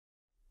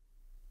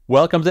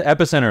Welcome to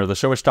Epicenter, the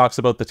show which talks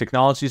about the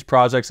technologies,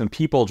 projects, and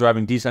people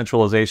driving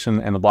decentralization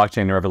and the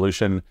blockchain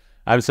revolution.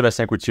 I'm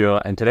Sébastien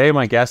Couture, and today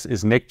my guest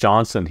is Nick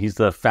Johnson. He's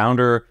the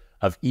founder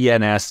of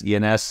ENS.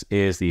 ENS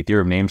is the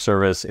Ethereum name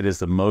service. It is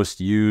the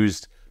most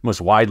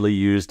widely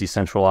used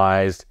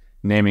decentralized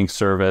naming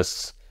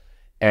service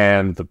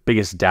and the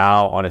biggest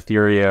DAO on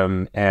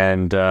Ethereum.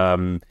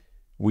 And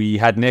we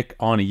had Nick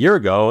on a year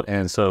ago,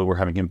 and so we're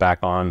having him back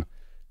on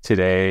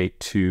today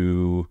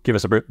to give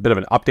us a bit of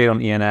an update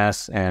on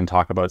ENS and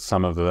talk about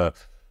some of the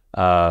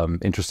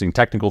interesting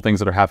technical things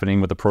that are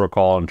happening with the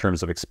protocol in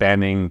terms of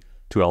expanding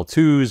to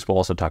L2s. We'll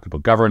also talk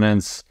about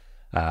governance.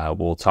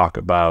 We'll talk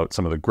about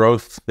some of the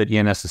growth that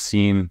ENS has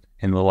seen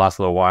in the last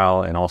little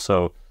while, and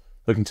also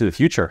looking to the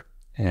future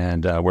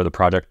and where the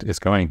project is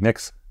going. Nick,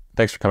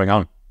 thanks for coming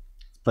on.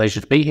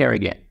 Pleasure to be here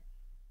again.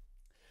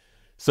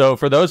 So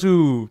for those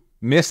who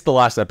missed the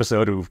last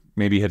episode, who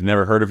maybe had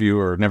never heard of you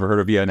or never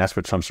heard of ENS,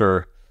 which I'm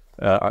sure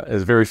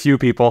is very few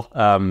people,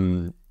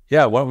 why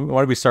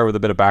don't we start with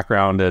a bit of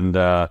background and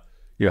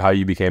how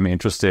you became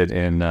interested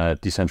in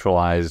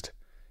decentralized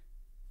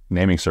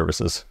naming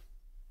services?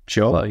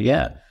 Sure,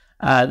 yeah.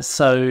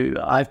 So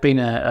I've been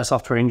a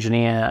software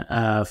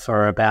engineer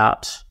for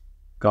about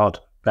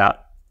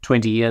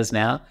 20 years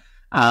now.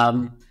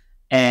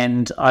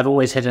 And I've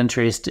always had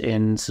interest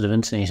in sort of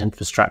internet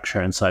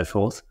infrastructure and so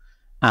forth.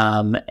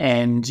 And,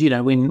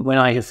 when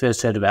I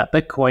first heard about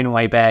Bitcoin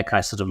way back,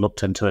 I sort of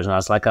looked into it and I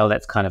was like, oh,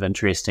 that's kind of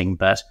interesting,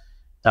 but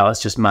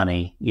it's just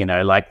money,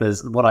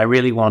 what I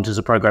really want is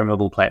a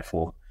programmable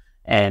platform.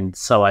 And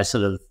so I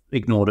sort of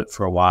ignored it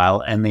for a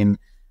while. And then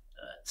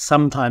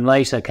sometime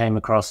later came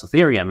across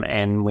Ethereum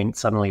and went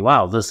suddenly,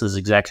 wow, this is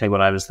exactly what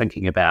I was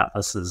thinking about.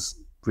 This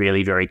is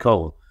really very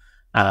cool.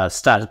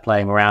 Started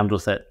playing around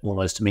with it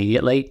almost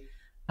immediately.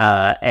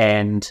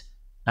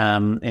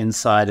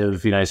 Inside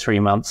of 3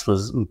 months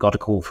got a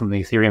call from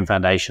the Ethereum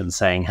Foundation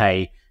saying,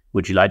 hey,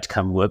 would you like to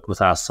come work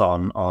with us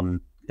on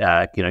Go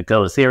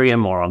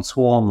Ethereum or on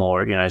Swarm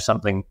or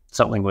something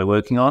we're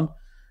working on?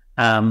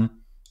 It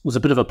was a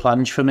bit of a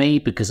plunge for me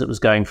because it was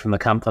going from the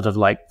comfort of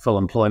full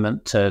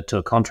employment to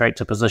a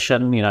contractor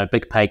position,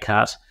 big pay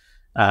cut,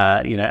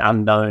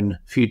 unknown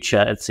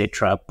future,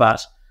 etc.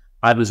 But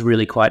I was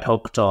really quite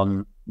hooked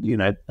on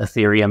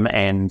Ethereum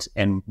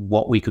and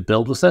what we could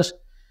build with it.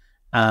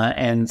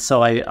 And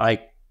so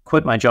I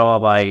quit my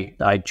job.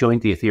 I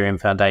joined the Ethereum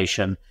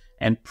Foundation,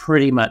 and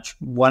pretty much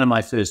one of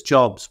my first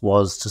jobs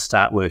was to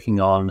start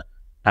working on,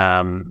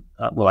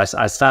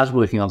 I started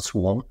working on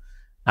Swarm,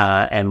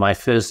 and my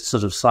first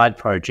sort of side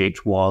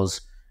project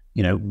was,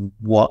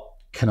 what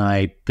can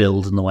I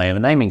build in the way of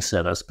a naming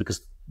service? Because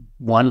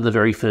one of the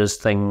very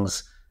first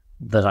things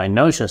that I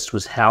noticed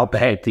was how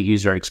bad the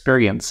user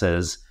experience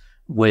is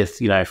with,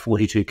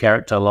 42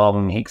 character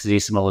long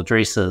hexadecimal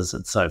addresses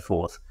and so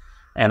forth.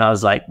 And I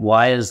was like,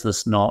 why is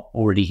this not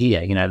already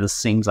here? This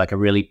seems like a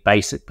really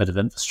basic bit of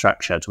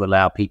infrastructure to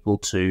allow people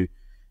to,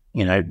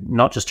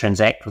 not just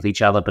transact with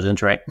each other, but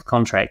interact with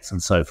contracts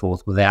and so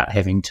forth without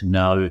having to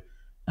know,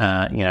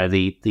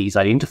 these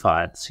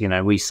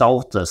identifiers. We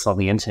solved this on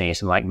the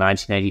internet in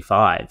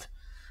 1985.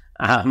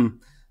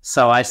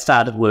 So I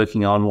started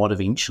working on what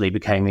eventually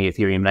became the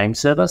Ethereum name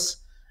service.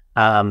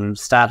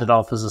 Started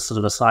off as a sort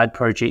of a side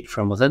project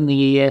from within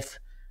the EF.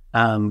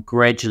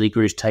 Gradually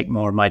grew to take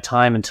more of my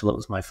time until it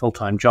was my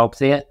full-time job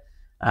there.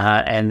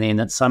 And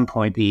then at some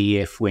point the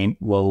EF went,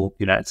 well,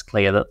 it's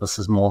clear that this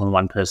is more than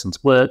one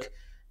person's work.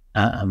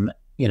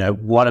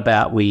 What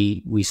about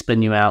we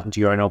spin you out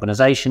into your own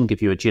organization,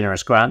 give you a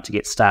generous grant to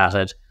get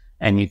started,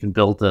 and you can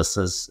build this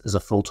as a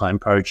full-time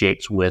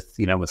project with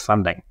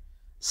funding.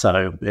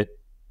 So it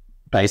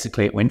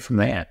went from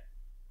there.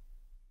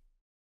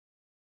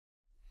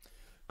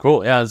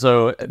 Cool. Yeah.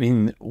 So,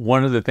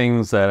 one of the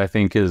things that I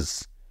think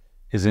is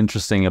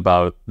interesting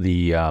about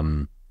the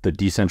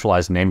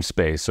decentralized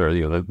namespace, or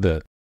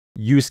the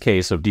use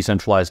case of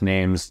decentralized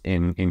names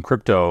in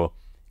crypto,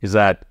 is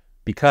that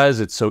because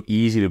it's so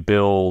easy to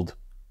build,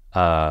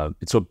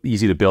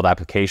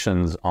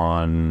 applications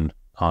on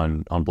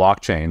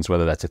blockchains,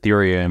 whether that's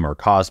Ethereum or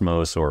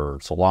Cosmos or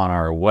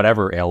Solana or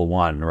whatever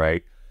L1,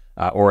 right,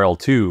 or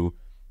L2.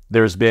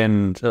 There's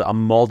been a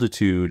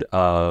multitude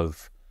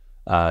of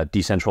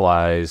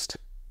decentralized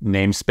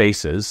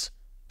namespaces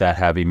that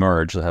have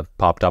emerged, that have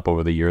popped up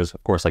over the years.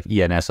 Of course,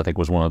 ENS, I think,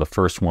 was one of the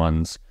first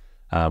ones.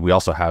 We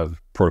also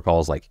have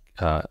protocols like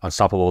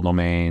Unstoppable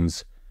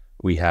Domains.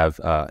 We have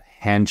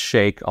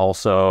Handshake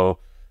also.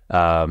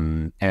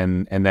 And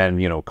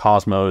then,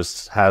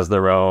 Cosmos has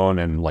their own,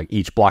 and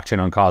each blockchain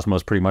on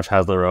Cosmos pretty much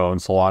has their own.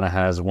 Solana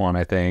has one,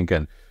 I think,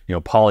 and,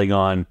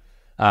 Polygon.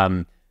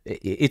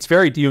 It's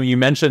very, you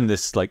mentioned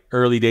this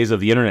early days of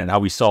the internet and how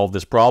we solved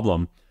this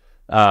problem.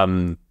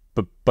 But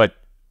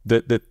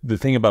the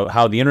thing about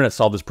how the internet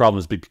solved this problem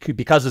is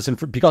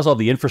because all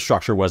the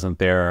infrastructure wasn't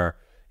there.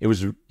 It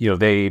was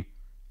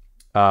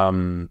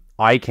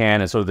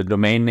ICANN, and so the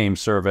domain name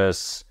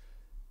service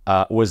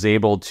was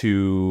able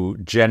to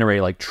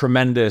generate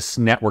tremendous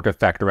network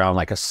effect around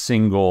a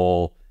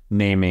single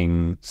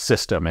naming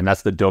system, and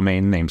that's the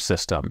domain name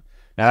system.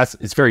 Now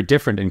it's very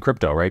different in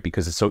crypto, right?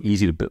 Because it's so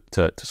easy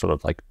to sort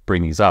of like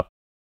bring these up.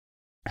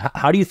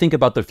 How do you think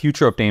about the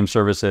future of name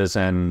services,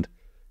 and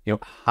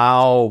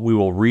how we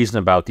will reason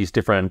about these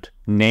different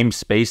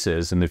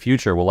namespaces in the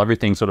future? Will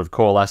everything sort of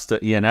coalesce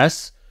to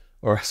ENS,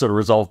 or sort of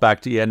resolve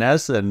back to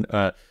ENS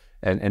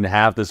and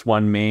have this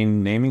one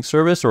main naming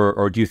service,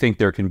 or do you think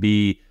there can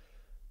be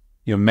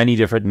many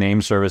different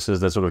name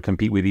services that sort of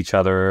compete with each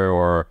other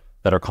or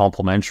that are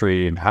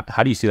complementary? And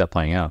how do you see that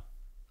playing out?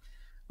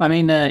 I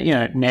mean,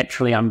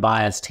 naturally I'm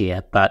biased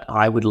here, but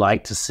I would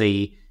like to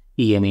see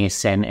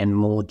ENS and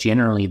more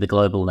generally the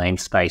global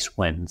namespace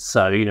win.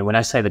 So, when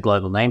I say the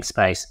global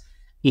namespace,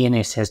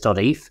 ENS has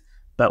 .eth,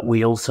 but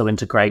we also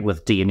integrate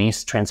with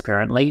DNS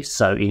transparently.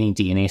 So any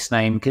DNS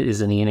name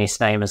is an ENS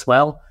name as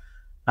well.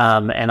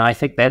 And I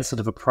think that sort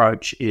of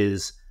approach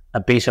is a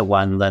better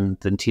one than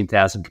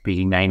 10,000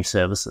 competing name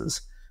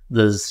services.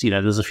 There's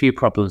a few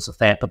problems with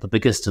that, but the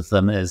biggest of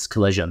them is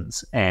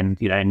collisions.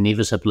 And,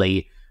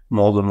 inevitably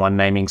more than one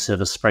naming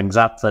service springs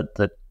up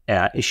that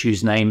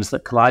issues names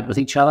that collide with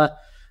each other,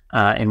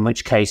 in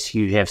which case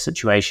you have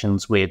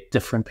situations where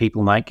different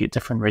people might get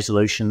different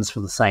resolutions for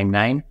the same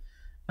name.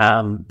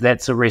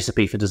 That's a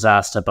recipe for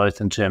disaster,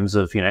 both in terms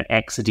of,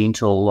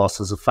 accidental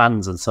losses of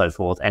funds and so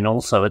forth. And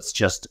also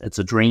it's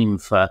a dream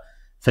for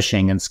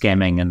phishing and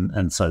scamming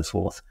and so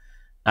forth.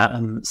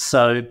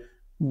 So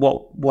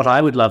what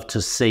I would love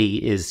to see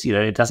is,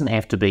 it doesn't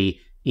have to be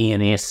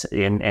ENS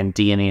and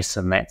DNS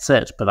and that's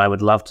it, but I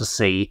would love to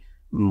see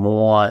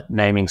more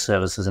naming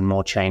services and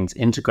more chains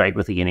integrate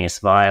with ENS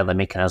via the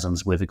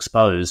mechanisms we've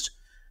exposed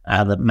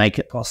that make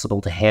it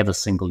possible to have a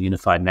single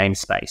unified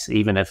namespace,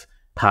 even if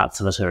parts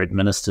of it are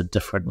administered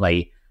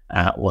differently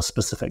or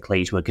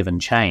specifically to a given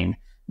chain.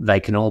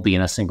 They can all be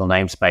in a single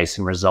namespace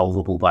and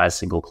resolvable by a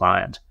single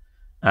client.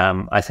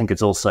 I think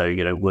it's also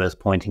worth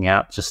pointing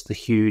out just the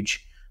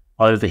huge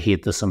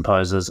overhead this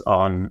imposes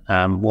on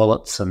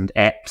wallets and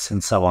apps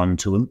and so on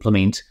to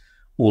implement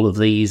all of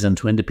these and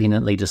to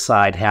independently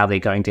decide how they're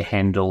going to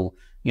handle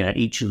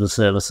each of the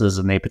services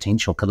and their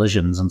potential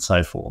collisions and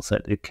so forth.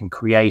 It can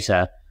create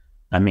a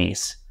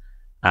mess.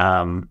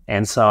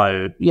 And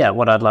so,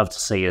 what I'd love to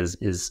see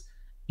is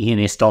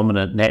ENS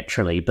dominant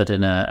naturally, but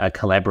in a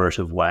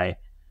collaborative way.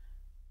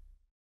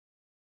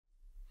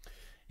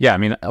 Yeah, I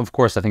mean, of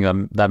course, I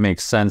think that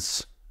makes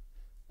sense.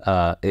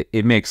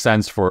 It makes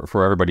sense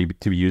for everybody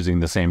to be using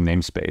the same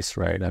namespace,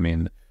 right? I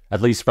mean,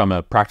 at least from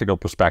a practical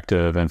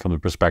perspective and from the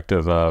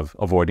perspective of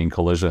avoiding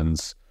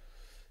collisions.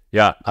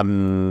 Yeah,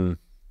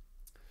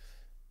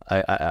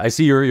 I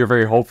see you're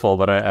very hopeful,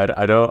 but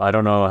I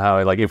don't know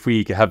how, like, if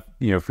we have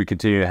if we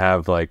continue to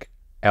have like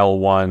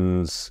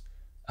L1s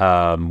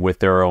with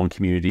their own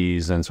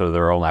communities and sort of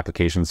their own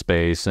application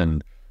space,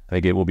 and I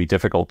think it will be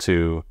difficult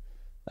to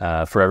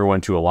for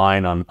everyone to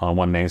align on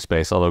one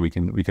namespace, although we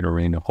can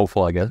remain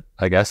hopeful, I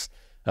guess.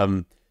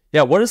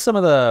 What are some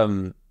of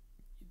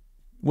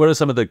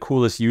the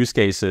coolest use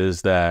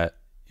cases that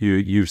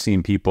you've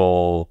seen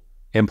people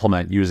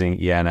implement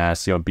using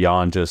ENS,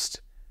 beyond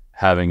just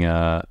having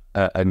a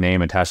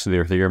name attached to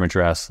their Ethereum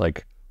address?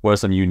 Like, what are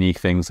some unique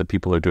things that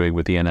people are doing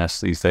with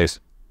ENS these days?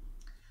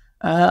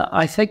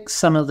 I think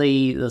some of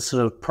the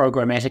sort of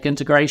programmatic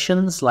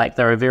integrations, like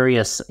there are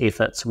various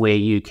efforts where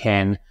you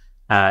can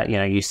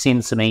you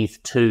send some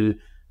ETH to,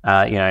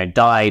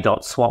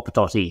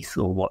 die.swap.eth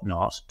or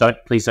whatnot.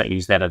 Please don't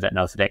use that. I don't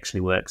know if it actually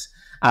works.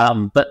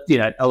 But,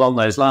 along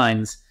those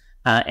lines,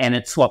 and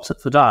it swaps it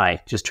for DAI,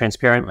 just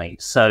transparently.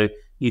 So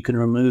you can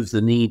remove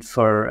the need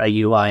for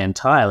a UI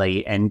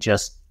entirely and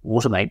just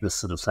automate this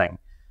sort of thing.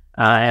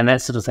 And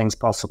that sort of thing's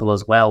possible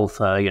as well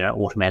for,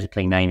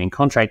 automatically naming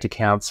contract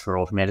accounts, for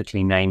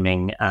automatically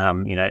naming,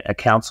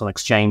 accounts on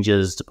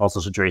exchanges,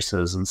 deposit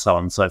addresses, and so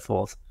on and so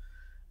forth.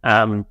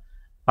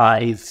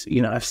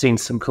 I've seen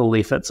some cool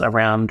efforts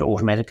around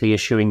automatically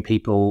issuing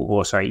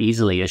people,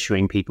 easily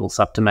issuing people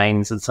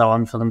subdomains and so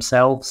on for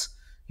themselves,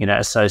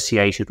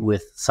 associated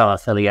with some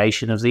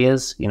affiliation of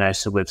theirs,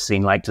 so we've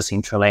seen like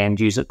Decentralised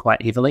use it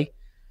quite heavily.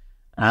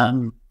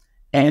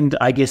 And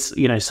I guess,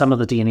 some of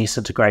the DNS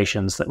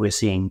integrations that we're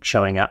seeing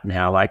showing up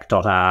now, like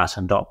 .art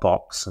and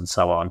 .box and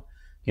so on,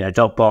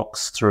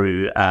 .box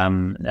through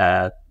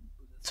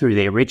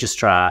their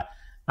registrar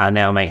are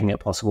now making it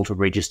possible to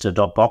register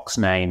 .box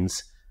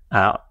names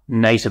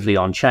natively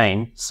on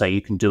chain, so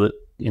you can do it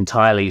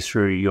entirely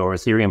through your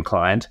Ethereum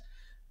client,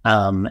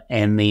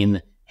 and then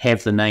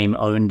have the name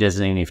owned as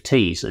an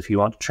NFT. So if you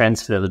want to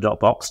transfer the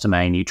 .box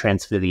domain, you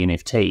transfer the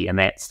NFT, and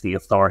that's the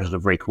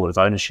authoritative record of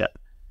ownership.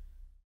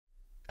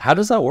 How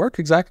does that work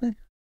exactly?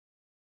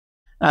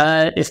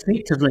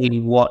 Effectively,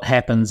 what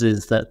happens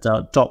is that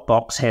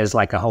 .box has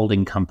like a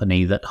holding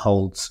company that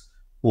holds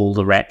all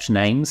the wrapped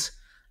names,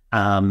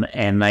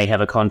 and they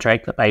have a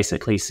contract that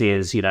basically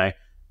says,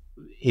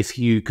 if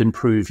you can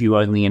prove you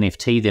own the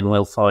NFT, then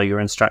we'll follow your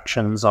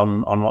instructions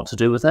on what to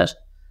do with it.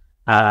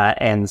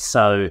 And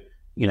so,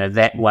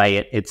 that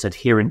way it's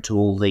adherent to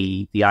all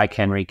the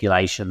ICANN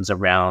regulations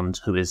around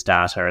who is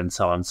data and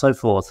so on and so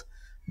forth,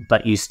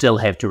 but you still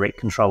have direct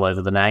control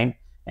over the name.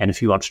 And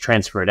if you want to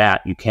transfer it out,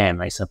 you can.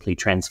 They simply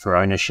transfer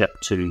ownership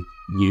to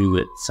you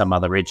at some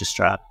other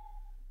registrar.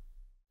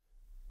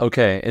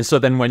 Okay, and so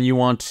then when you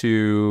want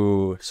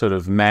to sort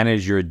of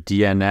manage your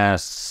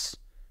DNS,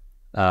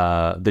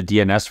 the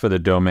DNS for the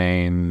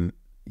domain,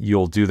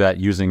 you'll do that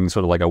using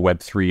sort of like a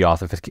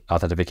Web3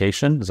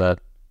 authentication? Is that?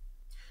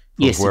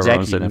 Yes,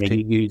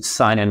 exactly. You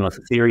sign in with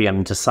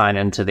Ethereum to sign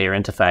into their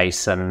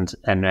interface and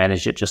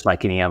manage it just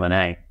like any other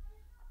name.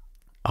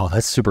 Oh,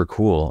 that's super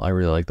cool. I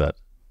really like that.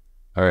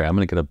 All right, I'm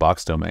going to get a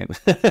box domain.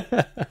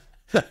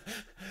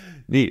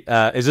 Neat.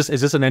 Is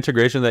this an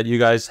integration that you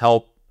guys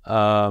help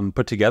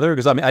put together?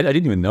 Because I mean, I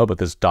didn't even know about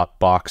this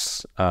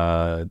 .box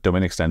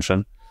domain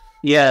extension.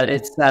 Yeah,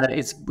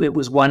 it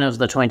was one of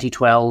the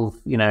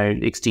 2012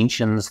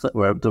 extensions that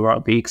were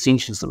the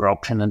extensions that were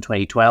optioned in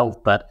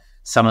 2012, but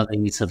some of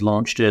these have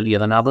launched earlier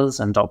than others,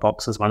 and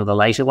 .box is one of the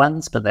later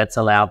ones. But that's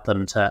allowed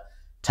them to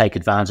take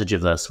advantage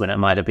of this when it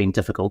might have been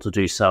difficult to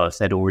do so if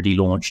they'd already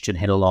launched and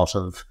had a lot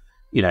of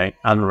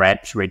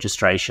unwrapped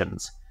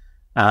registrations.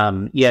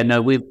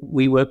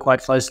 We work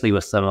quite closely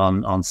with them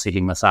on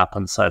setting this up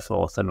and so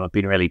forth, and we've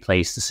been really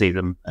pleased to see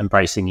them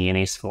embracing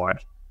ENS for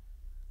it.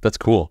 That's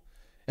cool.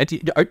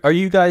 And are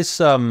you guys,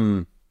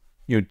 do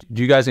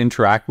you guys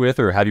interact with,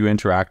 or have you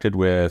interacted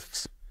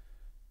with,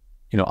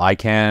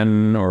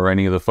 ICANN or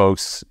any of the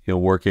folks,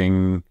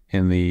 working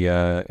in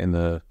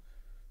the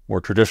more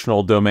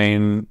traditional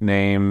domain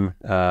name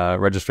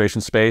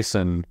registration space?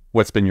 And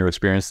what's been your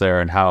experience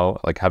there, and how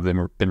have they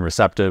been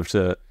receptive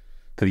to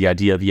the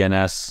idea of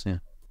ENS? Yeah.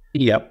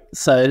 Yep.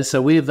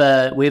 So we've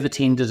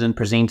attended and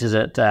presented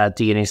at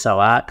DNSO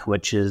ARC,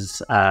 which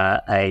is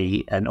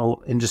an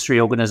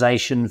industry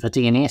organization for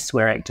DNS.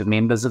 We're active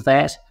members of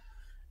that.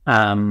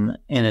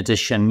 In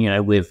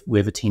addition,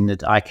 we've attended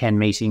ICANN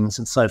meetings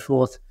and so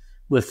forth.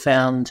 We've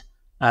found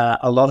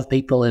a lot of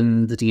people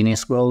in the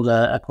DNS world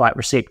are quite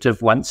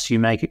receptive once you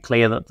make it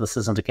clear that this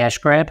isn't a cash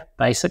grab,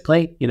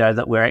 basically,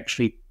 that we're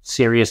actually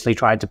seriously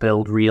trying to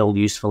build real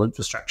useful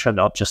infrastructure,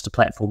 not just a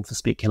platform for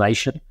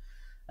speculation,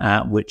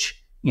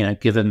 which,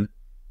 given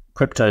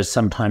crypto's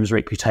sometimes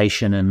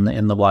reputation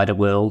in the wider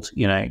world,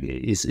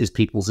 is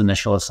people's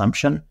initial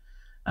assumption.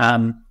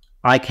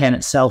 ICANN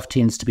itself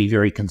tends to be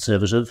very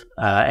conservative,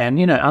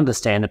 and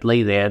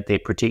understandably, they're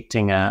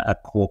protecting a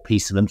core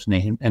piece of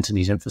internet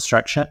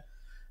infrastructure.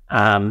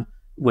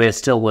 We're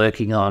still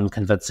working on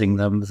convincing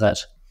them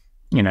that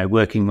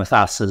working with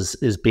us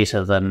is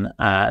better than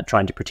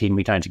trying to pretend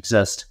we don't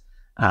exist.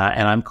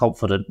 And I'm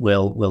confident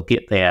we'll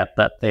get there,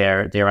 but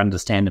they're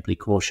understandably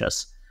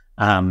cautious.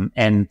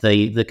 And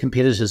the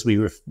competitors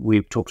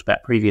we've talked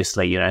about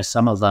previously,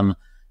 some of them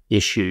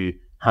issue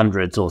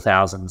hundreds or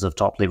thousands of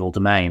top-level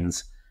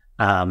domains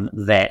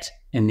that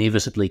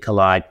inevitably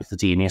collide with the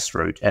DNS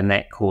route, and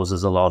that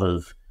causes a lot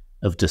of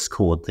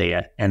discord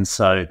there. And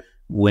so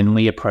when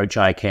we approach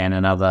ICANN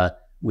and other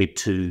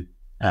Web2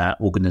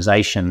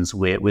 organizations,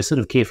 we're sort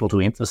of careful to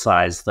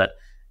emphasize that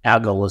our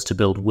goal is to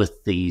build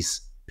with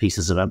these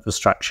pieces of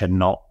infrastructure,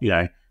 not,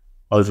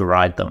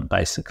 override them,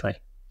 basically.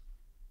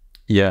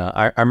 Yeah,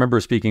 I remember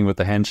speaking with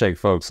the Handshake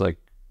folks a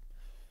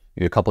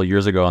couple of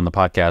years ago on the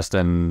podcast,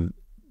 and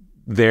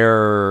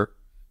their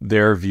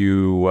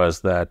view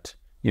was that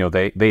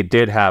they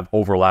did have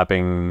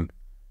overlapping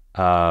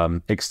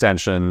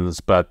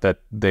extensions, but that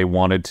they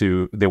wanted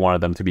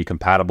them to be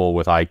compatible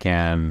with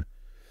ICANN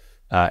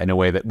in a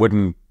way that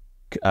wouldn't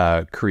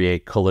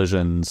create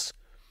collisions.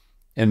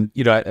 And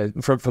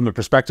from the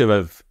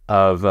perspective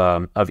of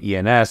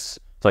ENS,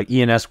 it's like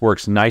ENS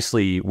works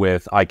nicely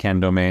with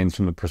ICANN domains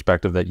from the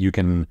perspective that you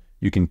can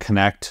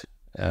connect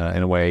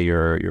in a way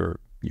your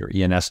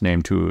ENS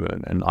name to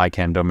an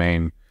ICANN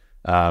domain.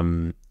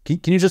 Can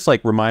you just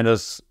remind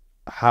us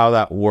how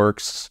that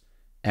works,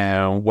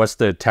 and what's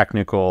the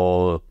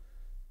technical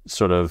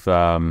sort of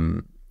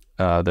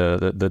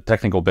the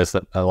technical bits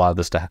that allow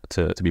this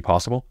to be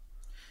possible?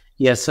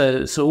 Yeah,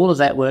 so all of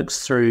that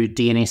works through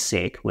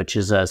DNSSEC, which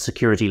is a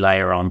security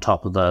layer on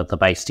top of the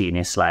base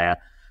DNS layer.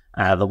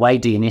 The way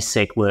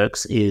DNSSEC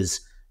works is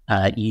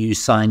you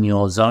sign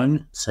your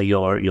zone, so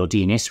your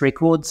DNS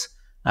records,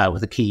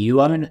 with a key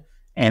you own,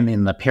 and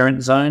then the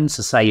parent zone.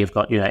 So say you've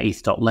got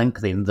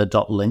eth.link, then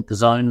the .link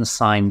zone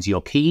signs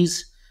your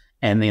keys,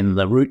 and then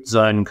the root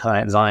zone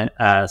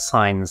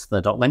signs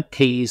the .link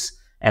keys,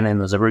 and then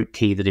there's a root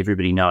key that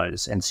everybody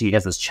knows. And so you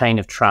have this chain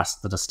of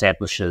trust that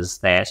establishes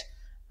that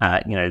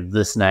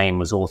this name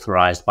was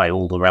authorized by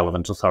all the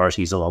relevant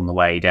authorities along the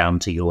way down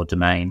to your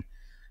domain.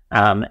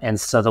 And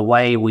so the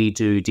way we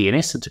do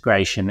DNS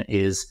integration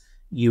is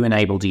you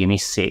enable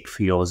DNSSEC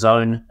for your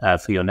zone,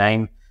 for your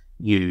name,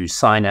 you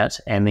sign it,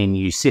 and then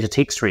you set a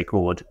text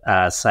record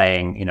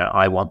saying,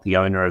 I want the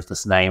owner of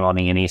this name on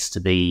ENS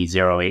to be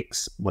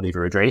 0x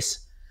whatever address.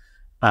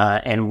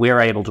 And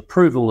we're able to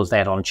prove all of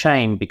that on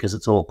chain because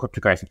it's all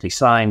cryptographically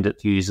signed.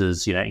 It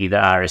uses either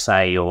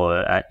RSA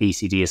or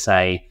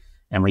ECDSA,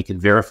 and we can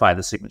verify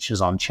the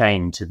signatures on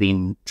chain to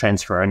then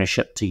transfer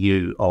ownership to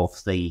you of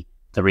the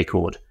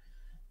record.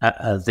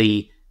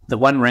 The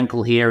one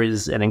wrinkle here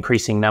is an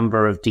increasing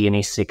number of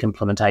DNSSEC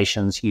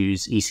implementations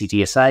use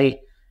ECDSA,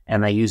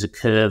 and they use a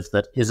curve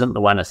that isn't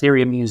the one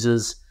Ethereum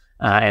uses.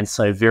 And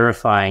so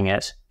verifying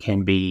it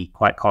can be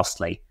quite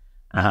costly,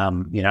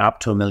 up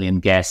to 1 million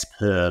gas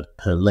per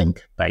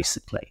link,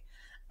 basically.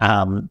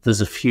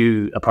 There's a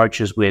few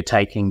approaches we're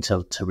taking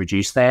to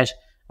reduce that.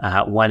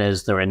 One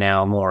is there are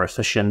now more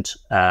efficient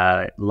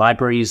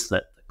libraries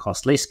that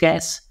cost less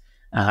gas.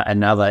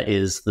 Another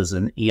is there's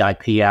an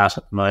EIP out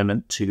at the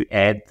moment to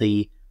add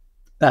the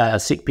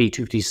SEC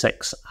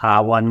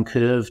P256R1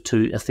 curve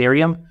to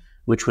Ethereum,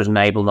 which would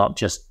enable not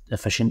just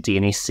efficient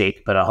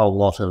DNSSEC, but a whole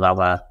lot of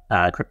other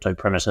crypto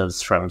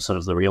primitives from sort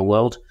of the real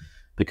world,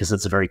 because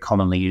it's a very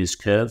commonly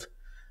used curve.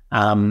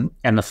 And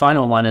the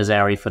final one is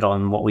our effort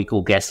on what we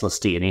call gasless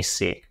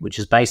DNSSEC, which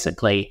is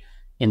basically,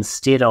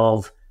 instead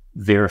of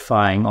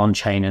verifying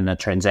on-chain in a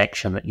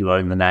transaction that you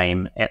own the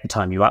name at the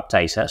time you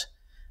update it,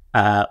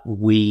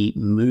 we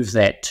move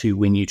that to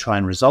when you try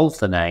and resolve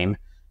the name,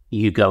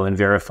 you go and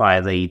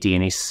verify the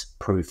DNS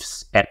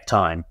proofs at the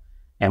time.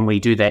 And we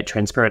do that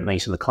transparently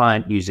to the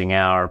client using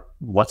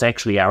what's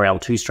actually our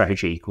L2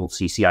 strategy called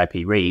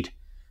CCIP read,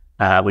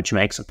 which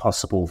makes it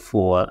possible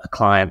for a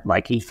client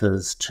like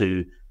Ethers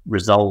to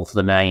resolve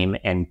the name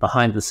and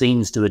behind the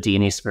scenes do a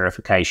DNS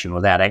verification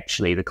without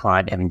actually the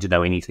client having to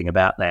know anything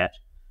about that.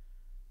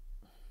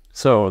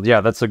 So yeah,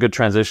 that's a good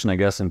transition, I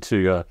guess,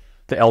 into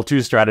the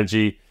L2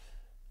 strategy.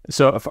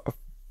 So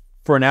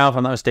for now, if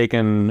I'm not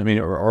mistaken, I mean,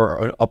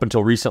 or up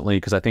until recently,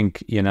 because I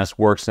think ENS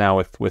works now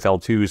with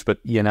L2s, but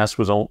ENS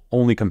was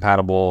only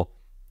compatible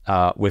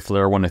with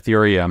Layer 1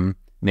 Ethereum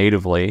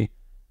natively.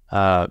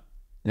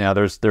 Now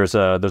there's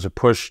a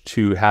push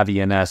to have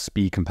ENS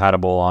be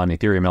compatible on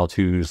Ethereum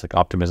L2s like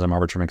Optimism,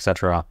 Arbitrum,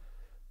 etc.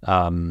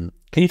 Can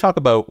you talk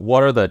about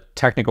what are the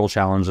technical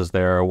challenges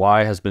there?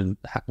 Why has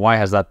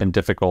that been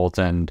difficult,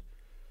 and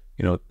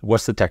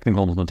what's the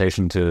technical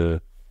implementation to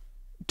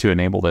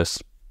enable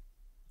this?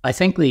 I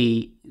think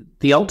the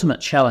ultimate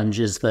challenge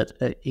is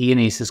that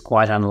ENS is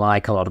quite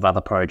unlike a lot of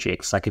other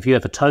projects. Like if you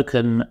have a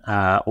token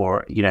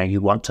or you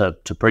want to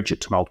bridge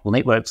it to multiple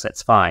networks,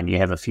 that's fine. You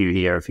have a few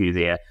here, a few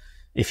there.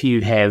 If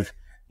you have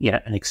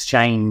an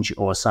exchange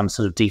or some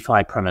sort of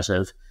DeFi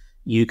primitive,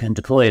 you can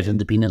deploy it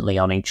independently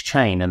on each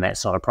chain, and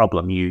that's not a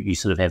problem. You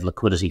sort of have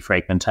liquidity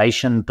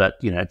fragmentation, but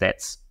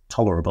that's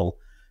tolerable.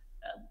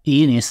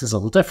 ENS is a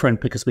little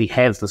different because we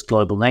have this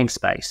global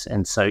namespace,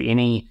 and so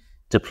any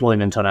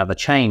deployment on other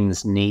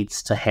chains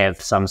needs to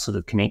have some sort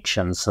of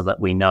connection so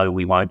that we know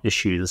we won't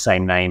issue the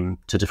same name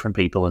to different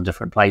people in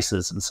different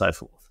places and so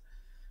forth.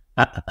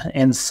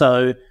 And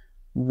so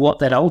what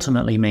that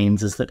ultimately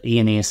means is that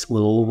ENS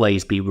will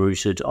always be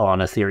rooted on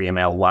Ethereum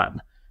L1,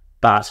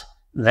 but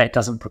that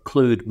doesn't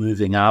preclude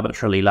moving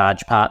arbitrarily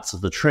large parts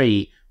of the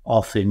tree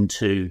off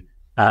into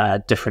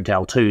different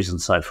L2s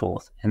and so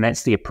forth. And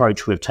that's the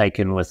approach we've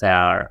taken with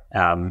our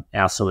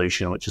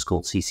solution, which is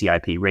called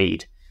CCIP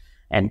read,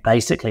 and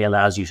basically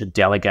allows you to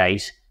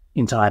delegate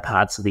entire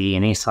parts of the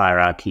ENS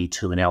hierarchy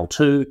to an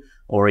L2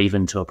 or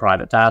even to a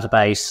private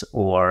database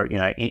or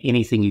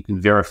anything you can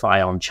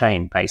verify on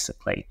chain,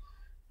 basically.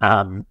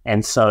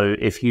 And so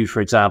if you, for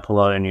example,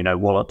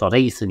 own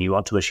wallet.eth and you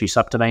want to issue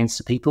subdomains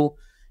to people,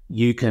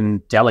 you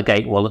can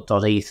delegate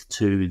wallet.eth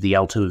to the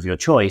L2 of your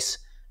choice,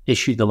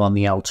 issue them on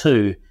the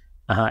L2,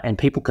 and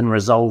people can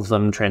resolve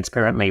them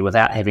transparently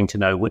without having to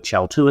know which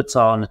L2 it's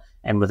on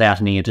and without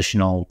any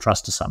additional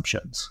trust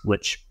assumptions,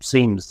 which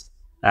seems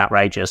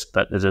outrageous,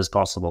 but it is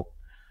possible.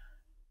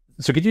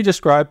 So could you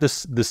describe the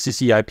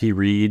CCIP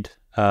read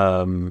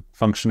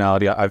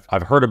functionality?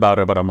 I've heard about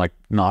it, but I'm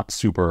not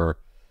super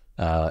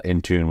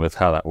in tune with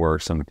how that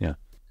works. And yeah.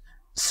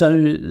 So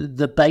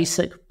the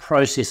basic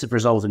process of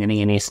resolving an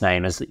ENS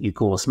name is that you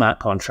call a smart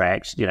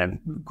contract,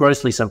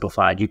 grossly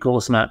simplified. You call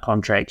a smart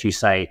contract, you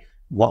say,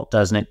 what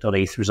does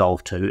net.eth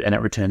resolve to? And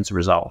it returns a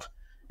result.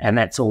 And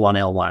that's all on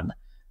L1.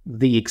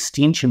 The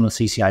extension with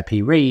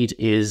CCIP read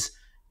is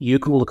you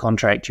call the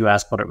contract, you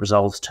ask what it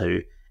resolves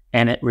to,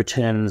 and it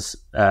returns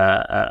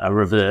a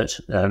revert,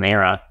 an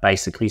error,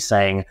 basically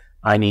saying,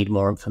 I need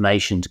more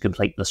information to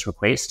complete this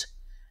request.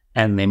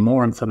 And then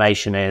more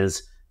information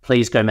is,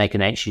 please go make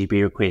an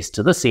HTTP request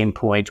to this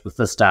endpoint with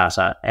this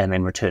data and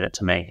then return it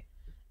to me.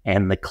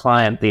 And the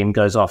client then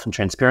goes off and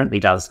transparently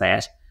does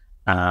that,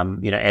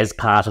 as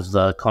part of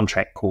the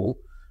contract call,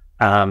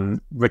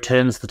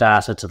 returns the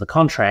data to the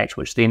contract,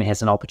 which then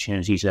has an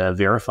opportunity to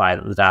verify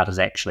that the data is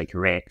actually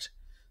correct.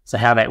 So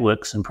how that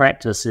works in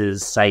practice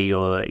is, say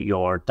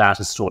your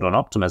data is stored on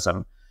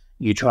Optimism,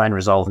 you try and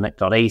resolve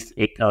nic.eth,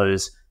 it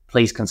goes,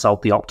 please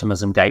consult the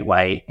Optimism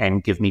gateway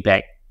and give me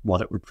back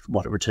what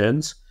it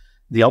returns.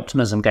 The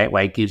Optimism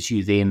gateway gives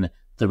you then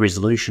the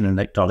resolution in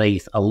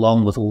nic.eth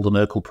along with all the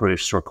Merkle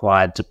proofs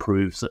required to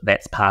prove that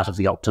that's part of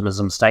the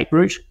Optimism state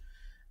root.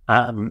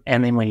 And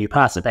then when you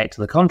pass it back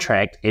to the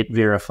contract, it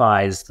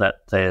verifies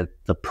that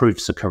the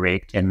proofs are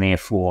correct and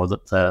therefore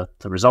that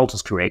the result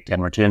is correct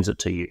and returns it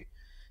to you.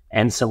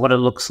 And so what it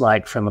looks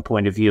like from a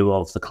point of view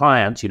of the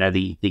client,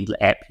 the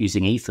app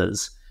using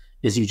Ethers,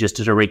 is you just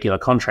did a regular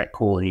contract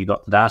call and you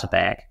got the data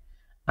back.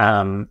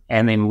 And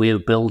then we're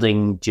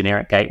building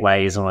generic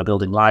gateways and we're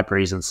building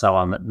libraries and so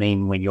on that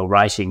mean when you're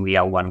writing the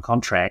L1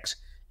 contract,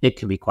 it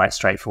can be quite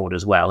straightforward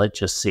as well. It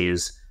just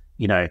says,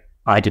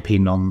 I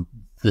depend on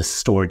this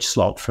storage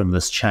slot from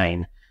this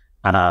chain,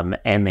 and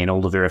then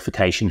all the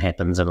verification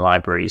happens in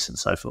libraries and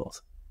so forth.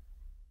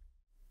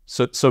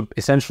 So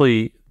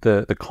essentially,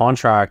 the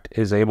contract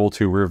is able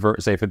to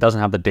revert. Say if it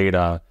doesn't have the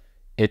data,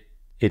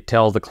 it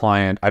tells the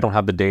client, I don't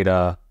have the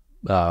data,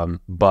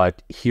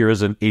 but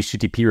here's an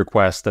HTTP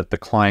request that the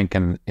client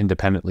can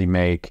independently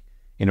make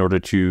in order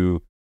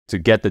to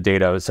get the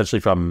data, essentially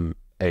from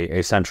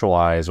a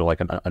centralized or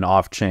like an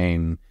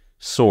off-chain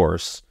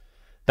source.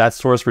 That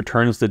source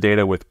returns the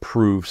data with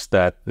proofs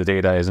that the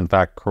data is in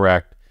fact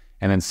correct,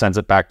 and then sends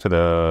it back to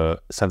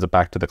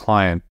the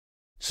client.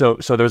 So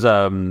there's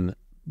a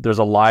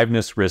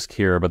liveness risk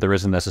here, but there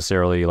isn't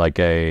necessarily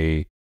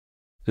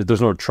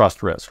there's no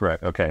trust risk,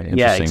 right? Okay,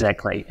 yeah,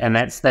 exactly. And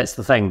that's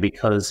the thing,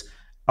 because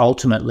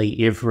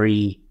ultimately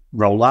every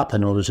roll-up,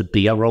 in order to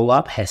be a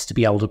roll-up, has to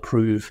be able to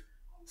prove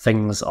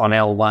things on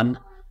L1.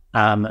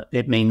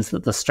 It means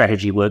that the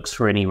strategy works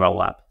for any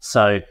roll-up.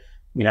 So,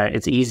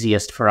 it's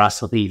easiest for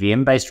us with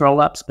EVM-based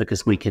roll-ups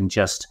because we can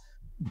just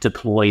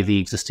deploy the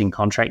existing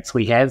contracts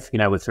we have,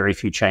 with very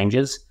few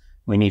changes.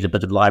 We need a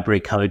bit of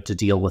library code to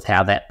deal with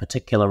how that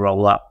particular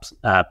roll-up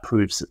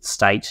proves its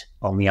state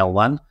on the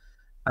L1.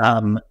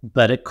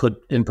 But it could,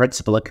 in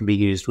principle, it can be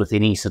used with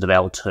any sort of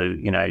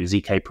L2,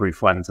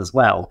 ZK-proof ones as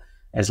well,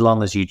 as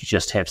long as you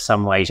just have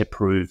some way to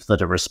prove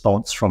that a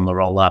response from the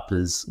roll-up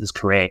is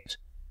correct.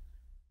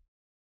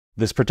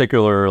 This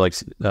particular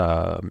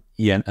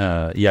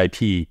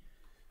EIP,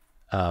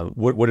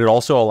 would it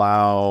also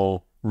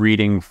allow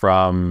reading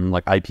from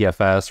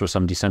IPFS or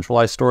some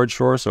decentralized storage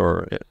source,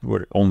 or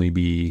would it only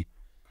be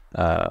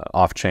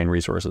off-chain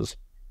resources?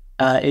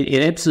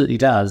 It absolutely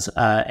does.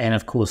 And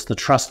of course, the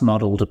trust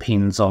model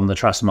depends on the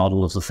trust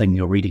model of the thing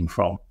you're reading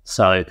from.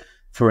 So,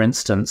 for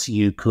instance,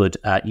 you could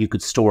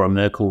store a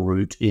Merkle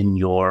root in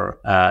your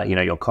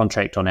your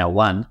contract on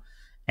L1,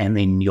 and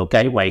then your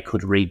gateway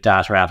could read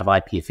data out of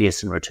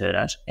IPFS and return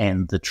it.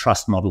 And the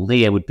trust model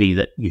there would be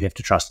that you have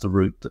to trust the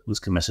root that was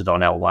committed on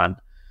L1.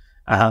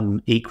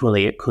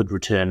 Equally, it could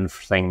return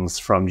things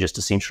from just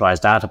a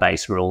centralized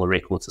database where all the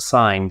records are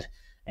signed,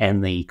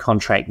 and the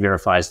contract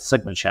verifies the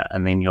signature,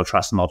 and then your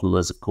trust model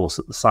is, of course,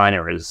 that the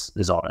signer is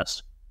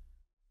honest.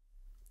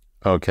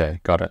 Okay,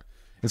 got it.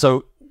 And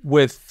so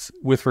with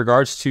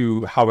regards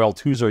to how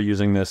L2s are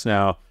using this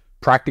now,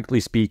 practically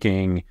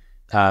speaking,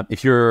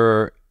 if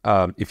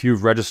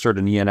you've registered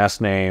an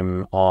ENS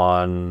name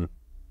on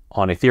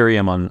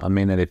Ethereum, on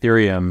mainnet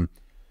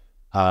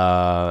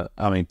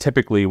Ethereum,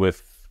 typically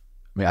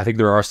I think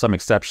there are some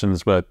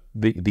exceptions, but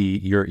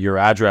your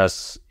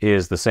address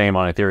is the same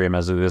on Ethereum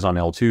as it is on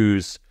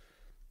L2s.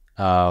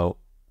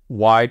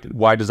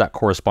 Why does that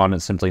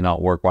correspondence simply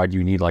not work? Why do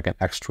you need an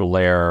extra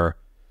layer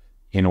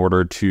in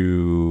order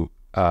to?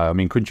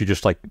 Couldn't you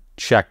just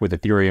check with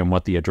Ethereum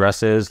what the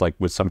address is,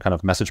 with some kind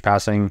of message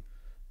passing,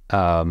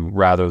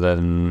 rather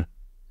than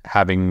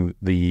having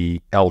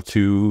the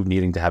L2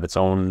 needing to have its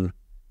own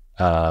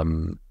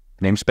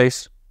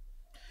namespace?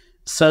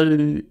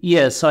 So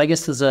I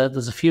guess there's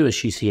a few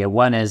issues here.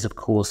 One is, of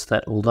course,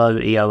 that although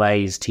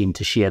EOAs tend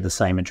to share the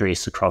same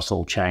address across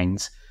all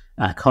chains,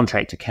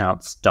 contract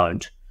accounts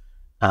don't.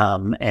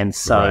 And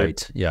so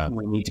right, yeah.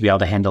 We need to be able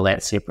to handle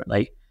that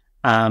separately.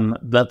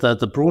 But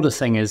the broader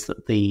thing is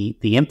that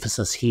the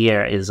emphasis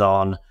here is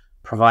on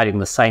providing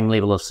the same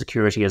level of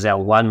security as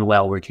L1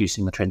 while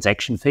reducing the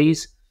transaction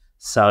fees.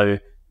 So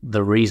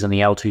the reason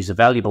the L2s are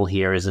valuable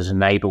here is it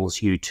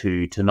enables you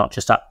to not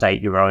just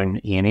update your own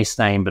ENS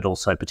name, but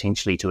also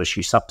potentially to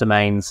issue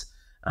subdomains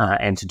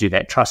and to do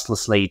that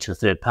trustlessly to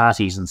third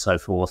parties and so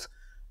forth,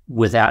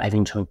 without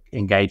having to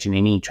engage in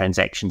any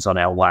transactions on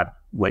L1,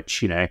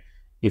 which,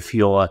 if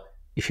your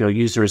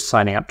user is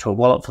signing up to a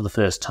wallet for the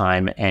first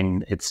time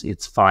and it's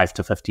 $5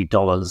 to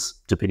 $50,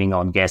 depending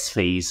on gas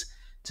fees,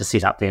 to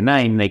set up their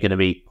name, they're going to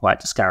be quite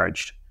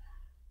discouraged.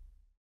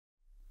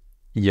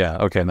 Yeah,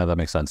 okay, no, that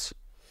makes sense.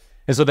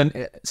 And so then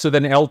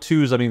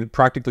L2s,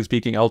 practically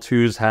speaking,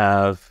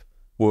 L2s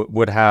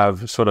would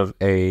have sort of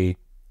an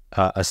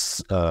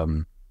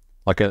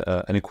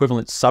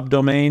equivalent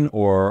subdomain,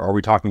 or are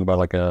we talking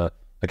about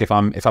if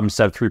I'm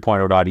set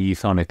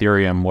 3.0.eth on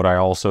Ethereum, would I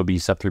also be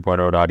set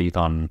 3.0.eth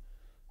on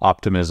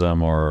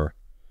Optimism or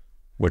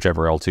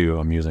whichever L2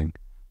 I'm using?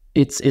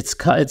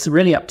 It's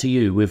really up to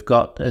you. We've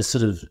got a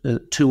sort of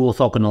two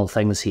orthogonal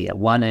things here.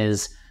 One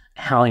is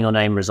how your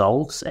name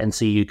resolves, and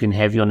so you can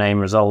have your name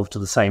resolved to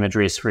the same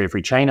address for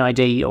every chain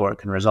ID, or it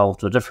can resolve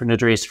to a different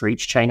address for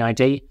each chain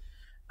ID.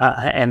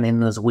 And then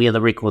there's where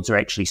the records are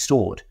actually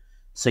stored.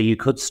 So you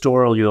could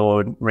store all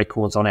your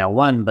records on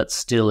L1, but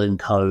still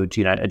encode,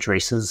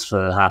 addresses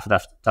for half a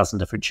dozen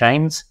different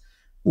chains.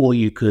 Or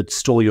you could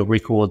store your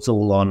records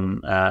all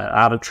on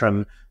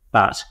Arbitrum,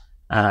 but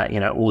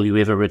all you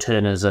ever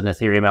return is an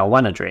Ethereum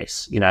L1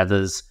 address.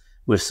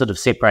 We've sort of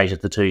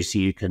separated the two, so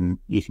you can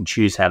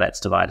choose how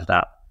that's divided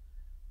up.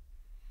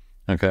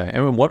 Okay,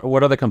 and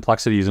what are the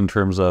complexities in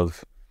terms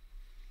of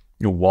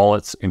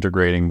wallets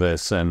integrating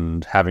this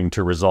and having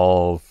to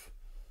resolve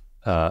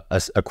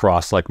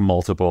across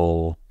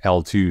multiple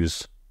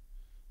L2s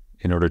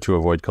in order to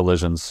avoid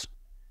collisions?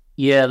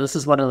 Yeah, this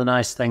is one of the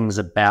nice things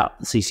about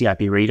the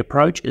CCIP read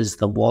approach is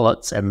the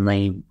wallets and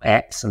the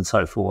apps and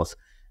so forth.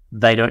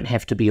 They don't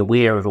have to be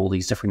aware of all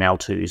these different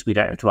L2s. We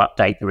don't have to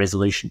update the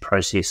resolution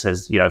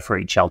processes, for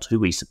each L2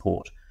 we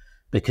support,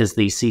 because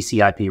these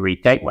CCIP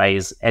read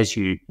gateways, as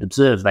you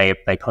observe,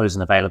 they pose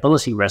an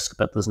availability risk,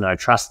 but there's no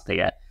trust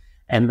there.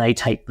 And they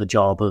take the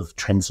job of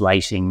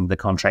translating the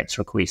contract's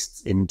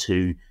requests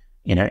into,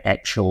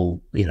 actual,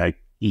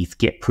 ETH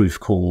get proof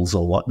calls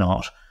or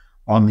whatnot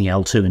on the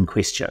L2 in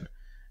question.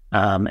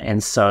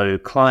 And so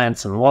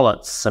clients and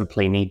wallets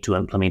simply need to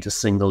implement a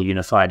single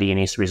unified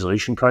ENS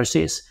resolution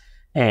process,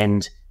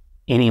 and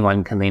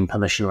anyone can then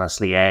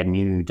permissionlessly add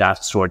new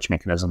data storage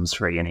mechanisms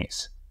for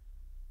ENS.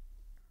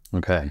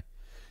 Okay.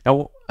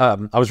 Now,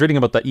 I was reading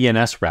about the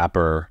ENS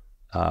wrapper,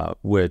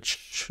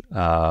 which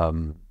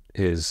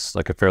is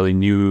like a fairly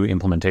new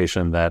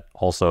implementation that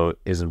also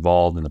is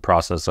involved in the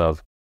process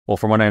of, well,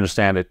 from what I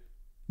understand it,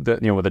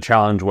 the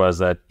challenge was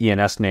that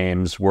ENS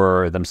names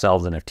were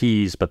themselves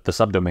NFTs, but the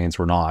subdomains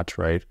were not,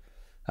 right?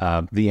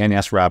 The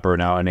ENS wrapper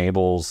now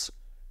enables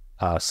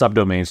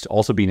subdomains to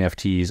also be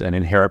NFTs and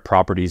inherit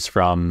properties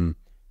from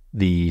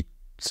the,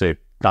 say,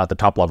 not the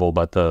top level,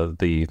 but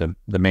the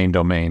main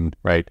domain,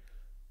 right?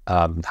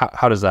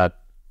 How does that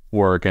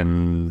work,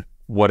 and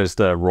what is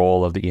the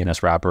role of the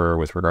ENS wrapper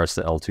with regards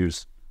to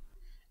L2s?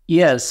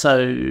 Yeah, so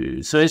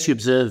as you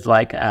observe,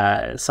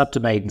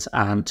 subdomains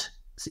aren't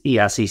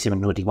ERC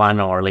 721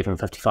 or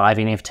 1155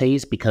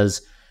 NFTs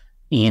because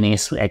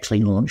ENS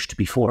actually launched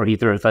before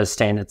either of those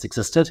standards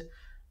existed.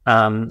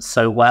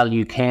 So while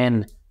you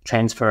can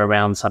transfer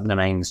around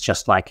subdomains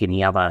just like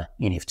any other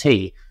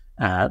NFT,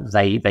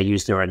 they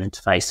use their own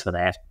interface for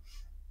that.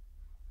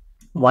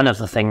 One of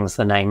the things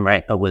the name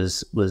wrapper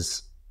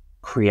was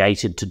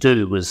created to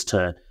do was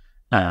to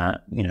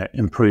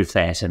improve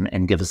that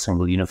and give a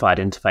single unified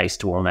interface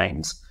to all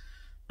names.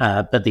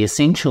 But the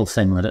essential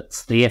thing that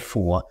it's there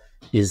for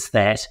is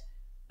that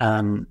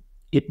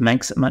it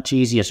makes it much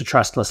easier to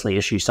trustlessly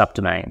issue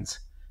subdomains.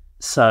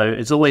 So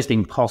it's always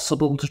been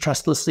possible to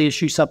trustlessly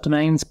issue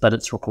subdomains, but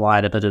it's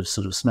required a bit of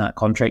sort of smart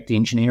contract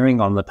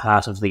engineering on the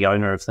part of the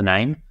owner of the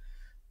name,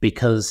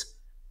 because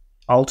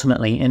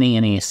ultimately in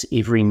ENS,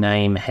 every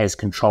name has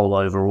control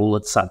over all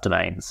its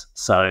subdomains.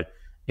 So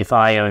if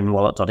I own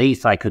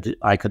wallet.eth, I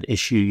could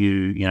issue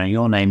you,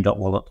 your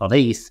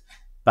name.wallet.eth,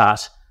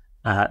 but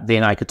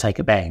then I could take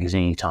it back at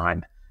any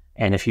time.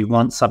 And if you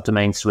want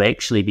subdomains to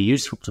actually be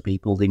useful to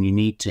people, then you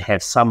need to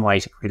have some way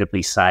to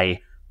credibly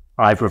say,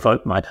 I've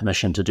revoked my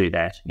permission to do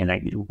that.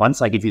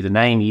 Once I give you the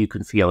name, you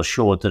can feel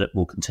assured that it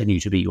will continue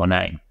to be your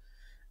name.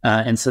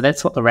 And so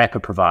that's what the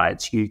wrapper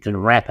provides. You can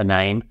wrap a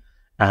name,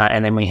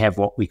 and then we have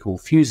what we call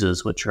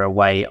fuses, which are a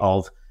way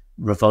of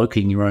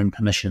revoking your own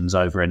permissions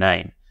over a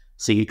name.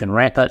 So you can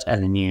wrap it,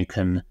 and then you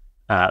can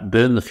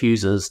burn the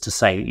fuses to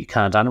say that you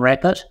can't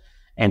unwrap it,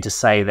 and to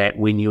say that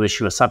when you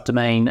issue a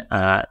subdomain,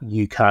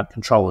 you can't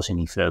control it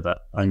any further.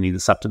 Only the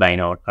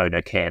subdomain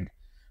owner can.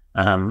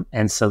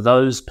 And so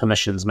those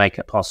permissions make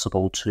it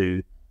possible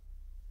to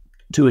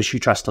issue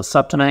trustless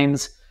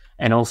subdomains,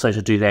 and also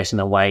to do that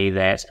in a way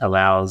that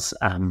allows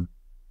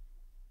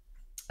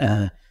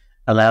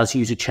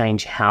you to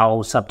change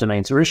how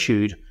subdomains are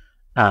issued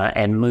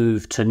and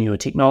move to newer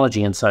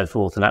technology and so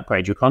forth, and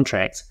upgrade your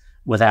contracts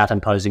without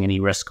imposing any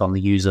risk on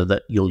the user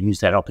that you'll use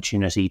that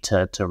opportunity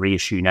to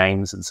reissue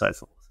names and so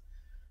forth.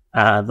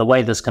 The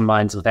way this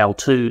combines with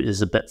L2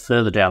 is a bit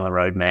further down the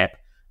roadmap,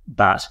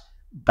 but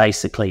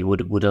basically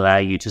would allow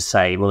you to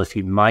say, well, if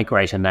you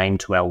migrate a name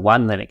to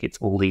L1, then it gets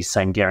all these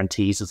same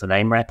guarantees as the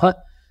name wrapper.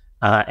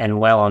 And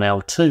while on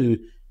L2,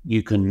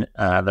 you can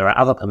there are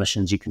other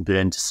permissions you can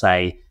burn to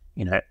say,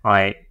 the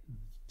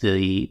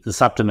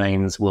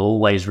subdomains will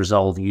always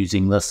resolve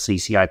using this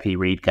CCIP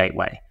read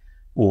gateway,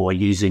 or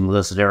using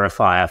this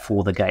verifier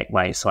for the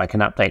gateway. So I can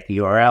update the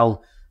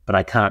URL, but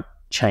I can't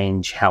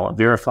change how it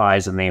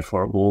verifies, and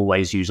therefore it will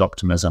always use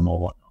optimism or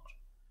whatnot.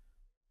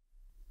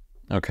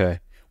 Okay.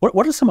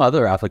 What are some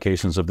other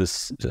applications of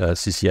this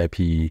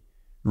CCIP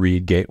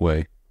read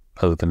gateway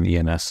other than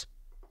ENS?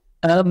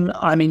 There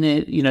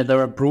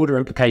are broader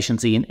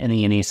implications in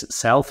ENS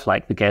itself,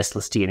 like the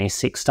gasless DNS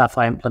sec stuff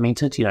I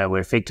implemented. We're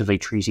effectively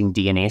treating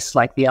DNS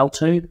like the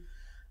L2.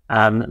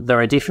 There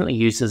are definitely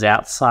uses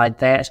outside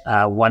that.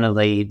 One of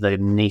the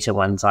neater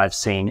ones I've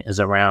seen is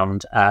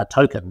around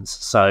tokens.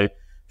 So,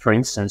 for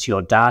instance,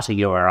 your data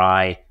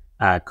URI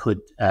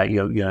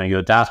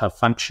your data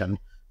function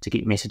to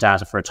get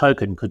metadata for a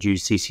token could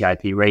use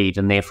CCIP read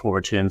and therefore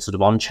return sort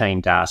of on-chain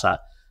data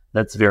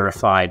that's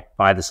verified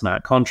by the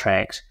smart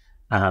contract,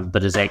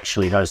 but is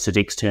actually hosted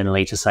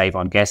externally to save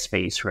on gas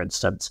fees, for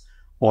instance.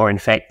 Or in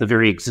fact, the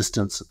very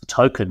existence of the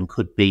token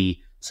could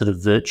be sort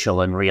of virtual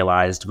and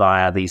realized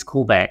via these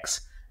callbacks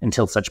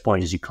until such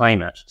point as you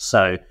claim it.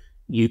 So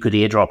you could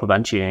airdrop a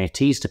bunch of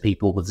NFTs to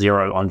people with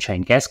zero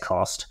on-chain gas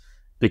cost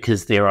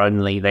because they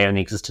only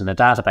exist in a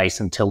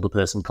database until the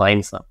person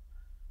claims them.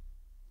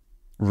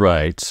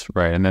 Right.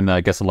 And then I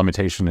guess the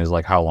limitation is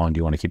like, how long do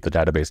you want to keep the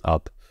database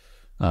up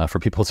for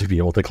people to be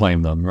able to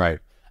claim them? Right.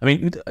 I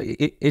mean,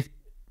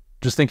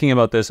 just thinking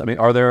about this,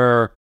 are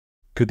there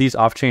could these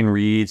off-chain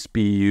reads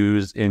be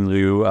used in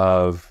lieu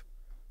of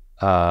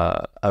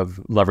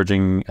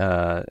leveraging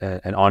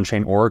an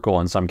on-chain oracle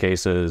in some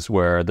cases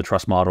where the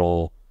trust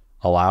model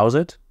allows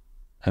it,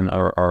 and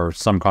are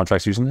some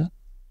contracts using that?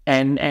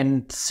 And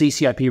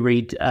CCIP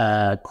read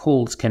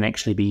calls can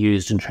actually be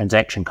used in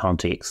transaction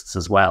contexts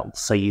as well.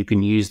 So you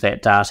can use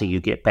that data you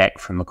get back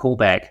from the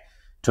callback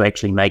to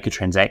actually make a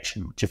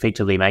transaction, which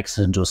effectively makes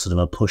it into a sort of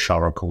a push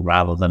oracle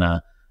rather than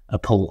a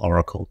pull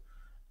oracle.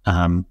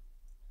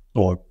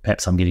 Or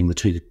perhaps I'm getting the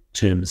two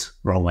terms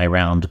wrong way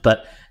around.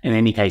 But in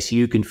any case,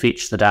 you can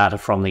fetch the data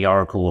from the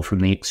oracle or from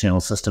the external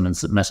system and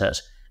submit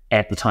it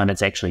at the time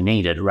it's actually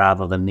needed,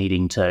 rather than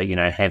needing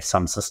to, have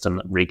some system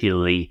that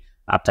regularly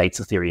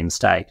updates Ethereum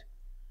state.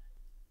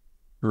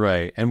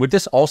 Right. And would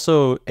this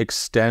also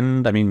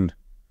extend, I mean,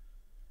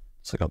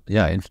 it's like,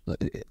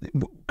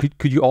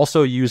 could you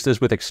also use this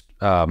with,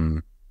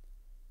 in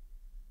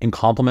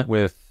complement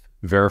with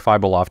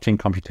verifiable off-chain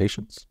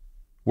computations,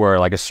 where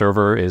like a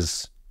server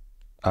is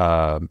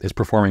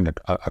performing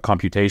a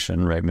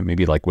computation, right?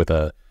 Maybe like with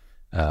a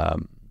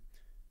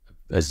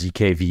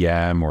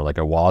ZKVM or like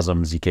a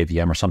WASM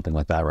ZKVM or something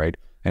like that, right?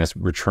 And it's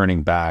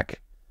returning back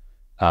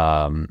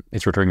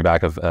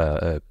of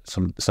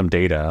some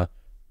data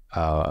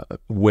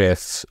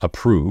with a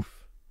proof.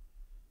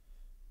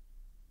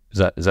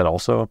 Is that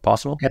also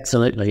possible?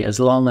 Absolutely. As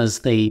long as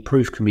the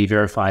proof can be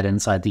verified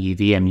inside the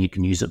EVM, you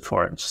can use it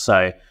for it.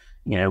 So,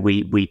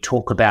 we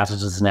talk about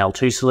it as an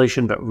L2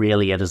 solution, but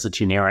really it is a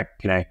generic,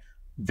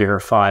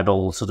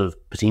 verifiable, sort of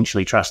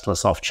potentially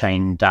trustless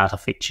off-chain data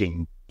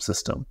fetching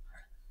system.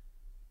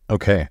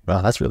 Okay.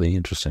 Wow, that's really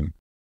interesting.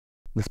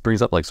 This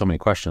brings up like so many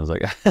questions.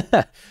 Like,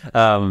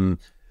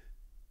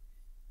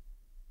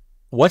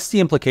 what's the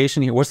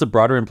implication here? What's the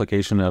broader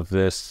implication of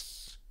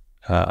this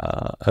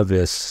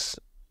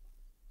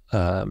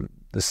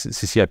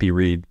CCIP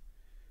read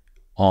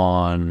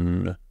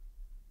on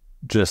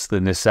just the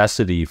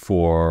necessity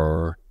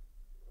for,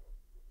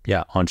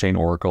 on-chain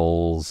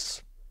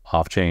oracles,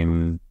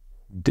 off-chain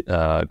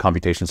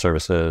computation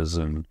services,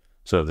 and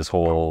sort of this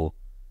whole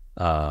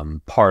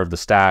part of the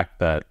stack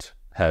that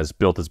has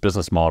built its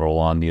business model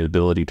on the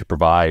ability to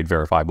provide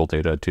verifiable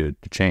data to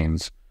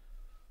chains?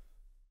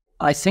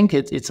 I think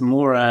it's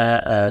more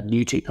a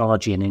new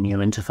technology and a new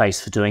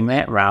interface for doing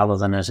that, rather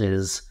than it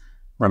is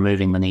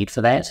removing the need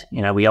for that.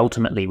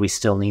 We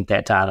still need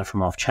that data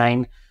from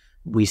off-chain.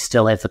 We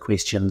still have the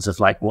questions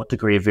of like what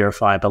degree of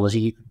verifiability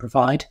you can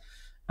provide.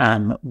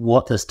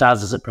 What this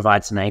does is it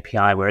provides an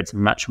API where it's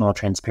much more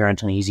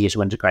transparent and easier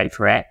to integrate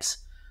for apps.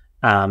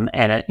 And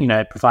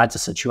it provides a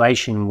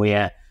situation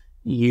where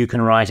you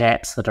can write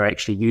apps that are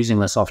actually using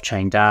this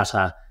off-chain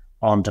data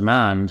on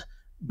demand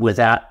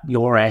without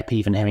your app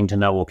even having to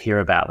know or care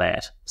about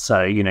that.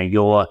 So,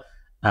 your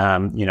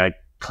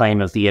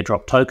claim of the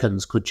airdrop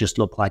tokens could just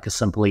look like a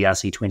simple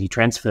ERC20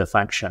 transfer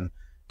function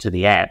to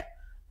the app.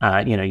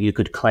 You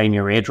could claim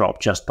your airdrop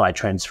just by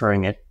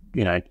transferring it,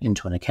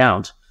 into an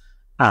account.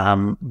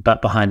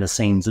 But behind the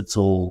scenes, it's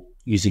all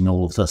using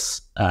all of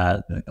this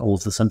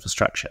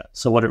infrastructure.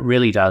 So what it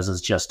really does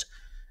is just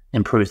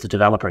improve the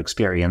developer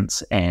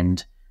experience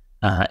and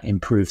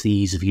improve the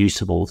ease of use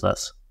of all of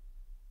this.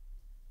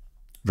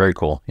 Very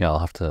cool. Yeah, I'll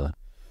have to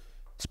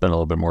spend a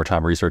little bit more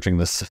time researching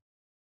this.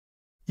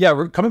 Yeah,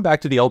 we're coming back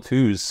to the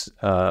L2s.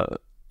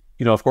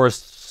 Of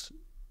course,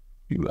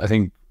 I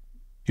think,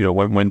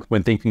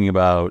 when thinking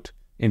about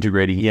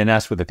integrating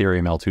ENS with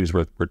Ethereum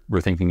L2s,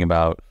 we're thinking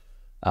about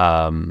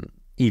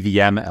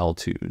EVM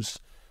L2s.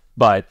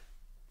 But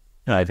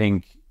I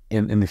think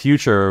in the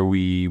future,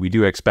 we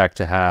do expect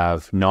to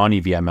have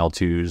non-EVM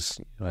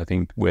L2s. I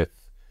think with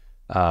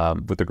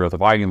the growth of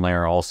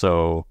EigenLayer,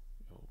 also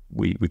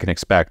we can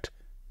expect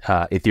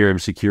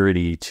Ethereum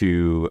security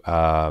to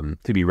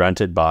be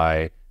rented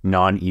by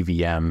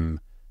non-EVM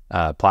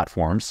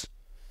platforms.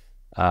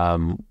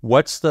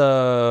 What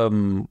are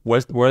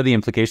the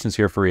implications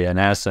here for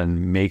ENS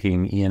and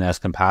making ENS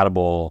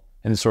compatible?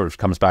 And it sort of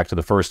comes back to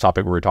the first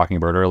topic we were talking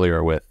about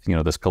earlier with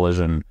this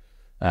collision,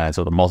 and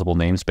so the multiple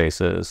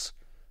namespaces.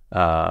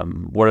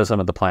 What are some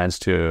of the plans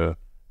to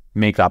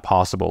make that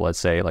possible? Let's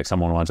say like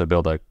someone wants to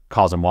build a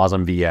COSM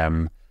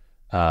WASM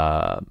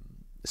VM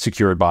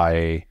secured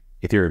by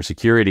Ethereum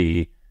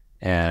security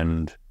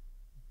and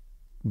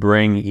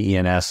bring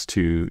ENS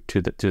to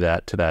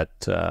that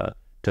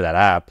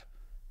app.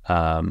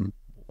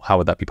 How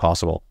would that be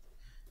possible?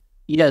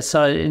 Yeah,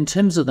 so in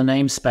terms of the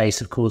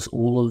namespace, of course,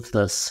 all of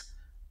this,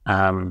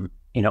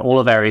 all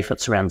of our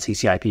efforts around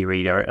CCIP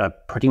read are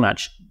pretty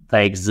much,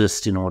 they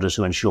exist in order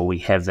to ensure we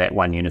have that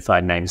one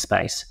unified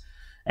namespace.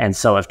 And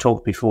so I've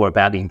talked before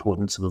about the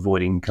importance of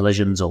avoiding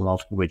collisions or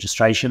multiple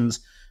registrations,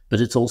 but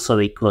it's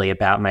also equally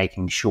about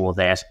making sure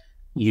that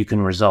you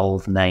can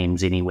resolve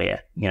names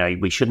anywhere.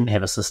 We shouldn't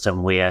have a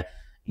system where,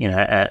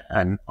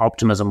 an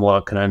Optimism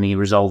wallet can only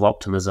resolve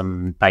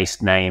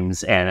Optimism-based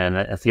names and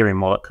an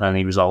Ethereum wallet can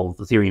only resolve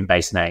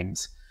Ethereum-based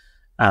names.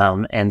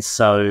 And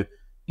so,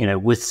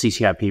 with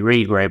CCIP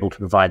read, we're able to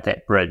provide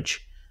that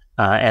bridge.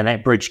 And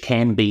that bridge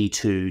can be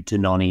to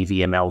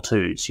non-EVM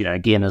L2s.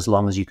 Again, as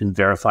long as you can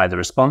verify the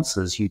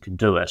responses, you can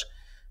do it.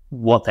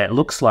 What that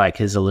looks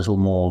like is a little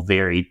more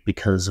varied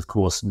because, of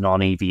course,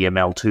 non-EVM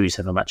L2s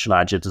have a much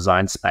larger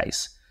design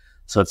space.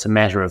 So it's a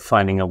matter of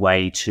finding a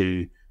way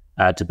to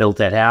build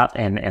that out,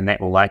 and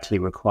that will likely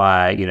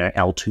require,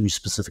 L2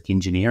 specific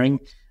engineering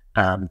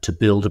to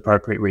build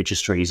appropriate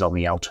registries on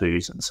the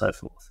L2s and so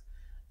forth.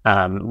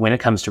 When it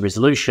comes to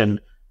resolution,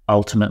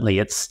 ultimately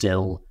it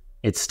starts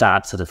at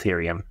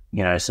Ethereum.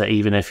 So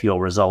even if you're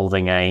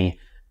resolving a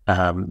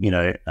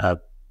ZK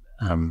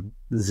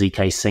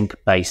sync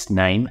based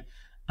name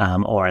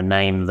or a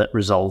name that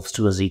resolves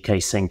to a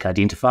ZK sync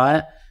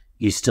identifier,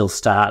 you still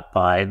start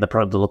by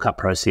the lookup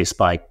process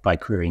by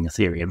querying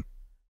Ethereum.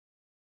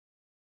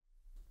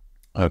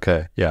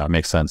 Okay, yeah,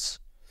 makes sense.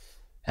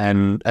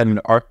 And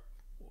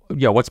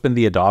what's been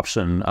the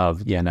adoption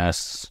of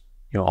ENS,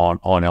 on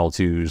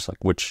L2s?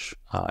 Like, which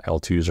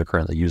L2s are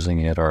currently using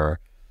it, or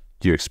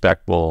do you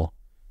expect will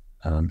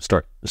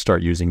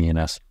start using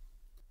ENS?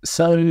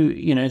 So,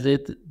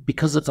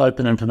 because it's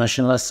open and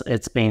permissionless,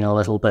 it's been a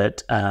little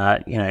bit,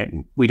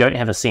 we don't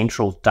have a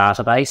central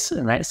database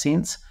in that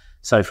sense.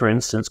 So, for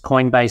instance,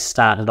 Coinbase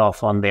started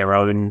off on their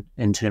own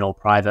internal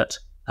private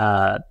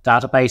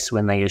database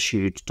when they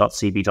issued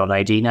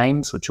 .cb.ad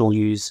names, which all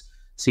use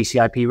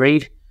CCIP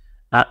read,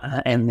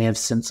 and they've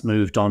since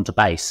moved on to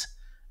Base.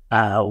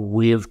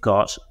 We've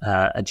got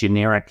a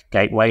generic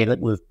gateway that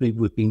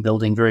we've been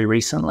building very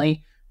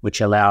recently, which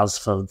allows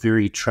for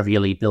very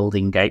trivially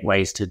building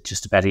gateways to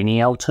just about any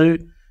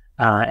L2,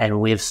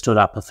 and we've stood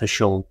up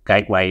official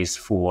gateways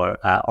for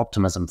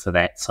Optimism for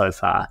that so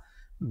far.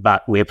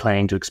 But we're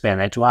planning to expand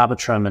that to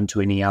Arbitrum and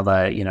to any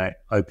other,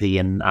 OP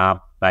and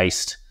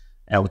ARB-based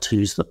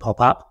L2s that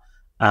pop up,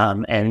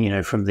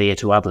 and from there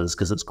to others,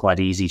 because it's quite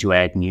easy to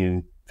add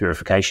new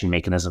verification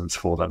mechanisms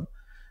for them.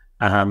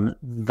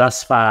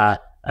 Thus far,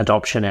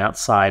 adoption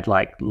outside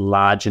like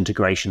large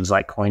integrations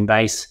like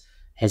Coinbase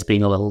has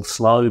been a little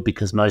slow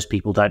because most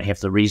people don't have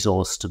the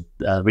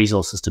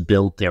resources to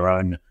build their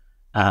own,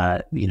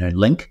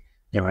 link,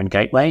 their own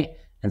gateway,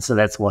 and so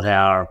that's what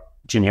our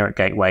generic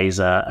gateways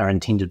are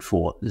intended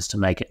for, is to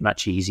make it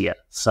much easier.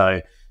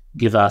 So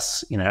give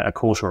us, a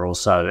quarter or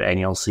so, and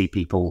you'll see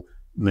people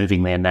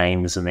moving their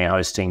names and their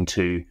hosting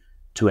to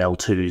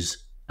L2s,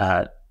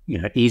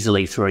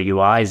 easily through a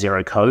UI,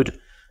 zero code,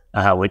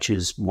 which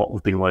is what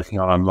we've been working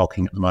on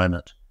unlocking at the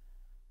moment.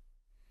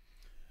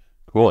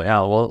 Cool.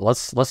 Yeah. Well,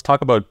 let's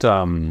talk about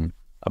Coinbase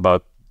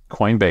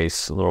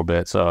a little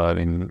bit. So,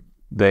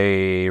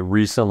 they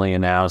recently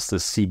announced the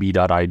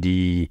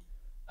cb.id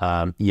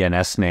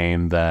ENS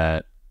name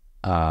that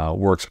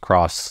works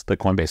across the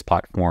Coinbase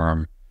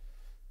platform.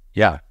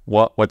 Yeah.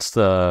 What's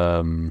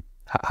the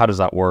how does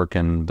that work,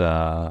 and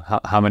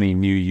how many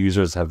new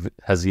users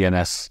has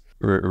ENS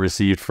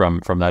received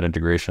from that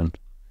integration?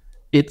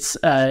 It's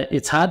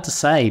hard to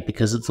say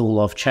because it's all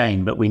off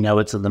chain, but we know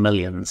it's in the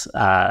millions.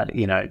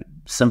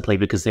 Simply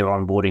because they're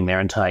onboarding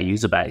their entire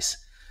user base.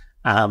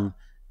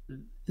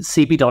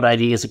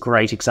 cb.id is a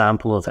great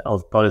example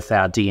of both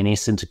our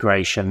DNS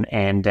integration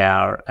and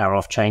our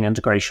off-chain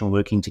integration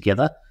working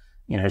together.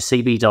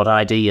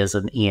 cb.id is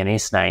an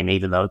ENS name,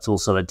 even though it's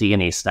also a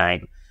DNS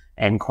name,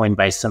 and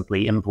Coinbase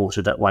simply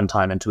imported it one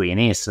time into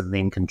ENS and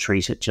then can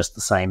treat it just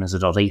the same as a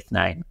 .eth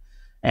name.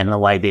 And the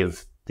way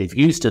they've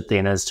used it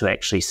then is to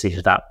actually set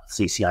it up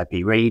with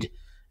CCIP read.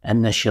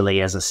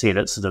 Initially, as I said,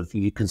 it's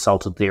you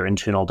consulted their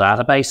internal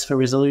database for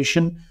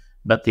resolution,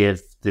 but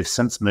they've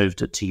since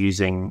moved it to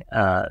using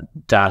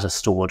data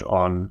stored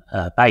on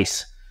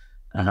Base,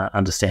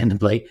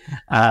 understandably,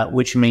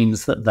 which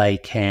means that they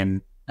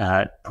can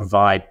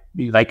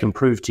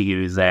prove to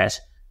you that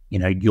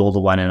you're the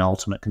one in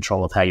ultimate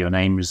control of how your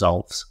name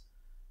resolves.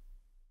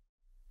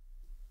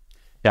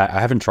 Yeah,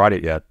 I haven't tried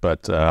it yet,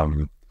 but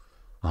I'll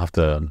have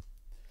to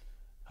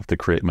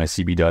create my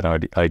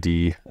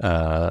cb.id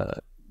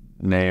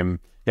name.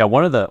 Yeah,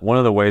 one of the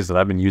ways that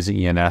I've been using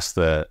ENS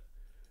I've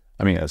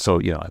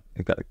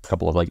got a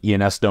couple of like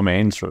ENS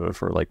domains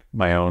for like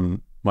my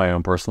own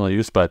personal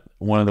use, but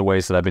one of the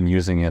ways that I've been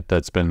using it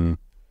that's been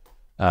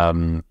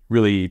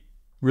really,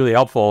 really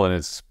helpful, and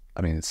it's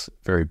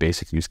very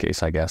basic use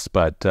case, I guess,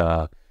 but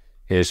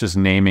it's just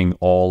naming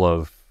all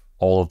of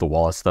the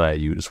wallets that I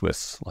use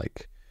with,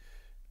 like,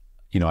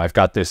 I've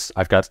got this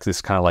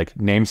kind of like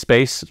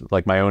namespace,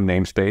 like my own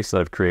namespace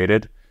that I've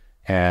created,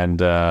 and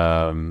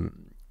the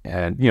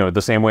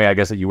same way, I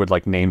guess, that you would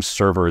like name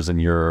servers in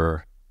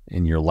your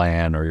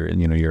LAN or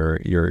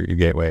your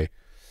gateway.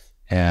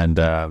 And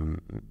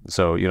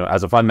so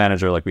as a fund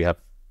manager, like we have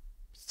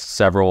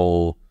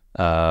several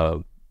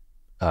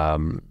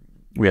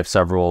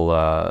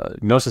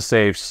Gnosis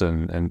safes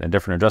and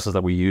different addresses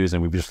that we use,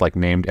 and we've just like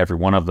named every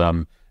one of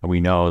them, and we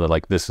know that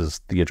like this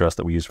is the address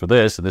that we use for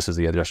this, and this is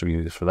the address we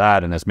use for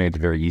that, and that's made it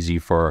very easy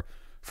for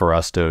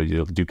us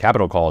to do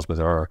capital calls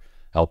with our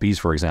LPs,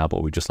 for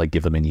example. We just like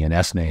give them an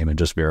ENS name and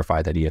just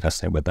verify that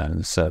ENS name with them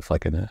instead of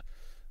like an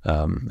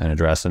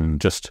address.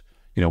 And just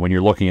when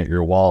you're looking at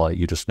your wallet,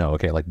 you just know,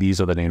 okay, like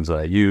these are the names that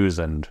I use,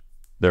 and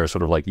they're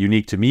sort of like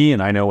unique to me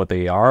and I know what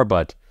they are,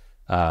 but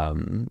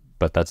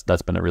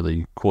that's been a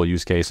really cool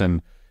use case.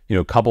 And,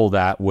 couple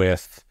that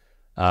with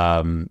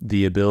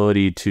the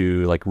ability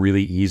to like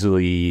really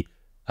easily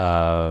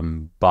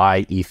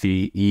buy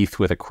ETH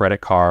with a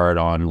credit card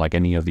on like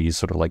any of these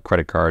sort of like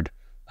credit card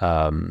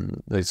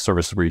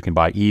services where you can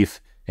buy ETH,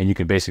 and you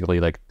can basically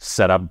like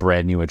set up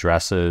brand new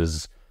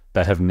addresses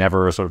that have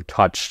never sort of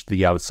touched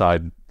the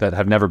outside, that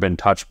have never been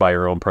touched by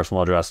your own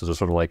personal addresses, or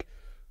sort of like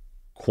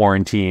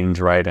quarantined,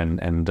 right?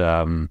 And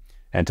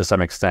to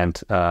some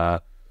extent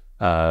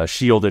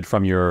shielded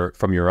from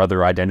your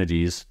other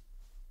identities,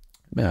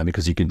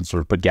 because you can sort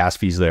of put gas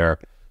fees there.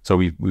 So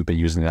we've been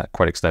using that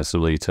quite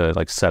extensively to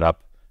like set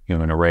up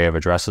an array of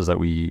addresses that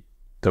we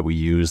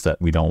use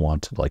that we don't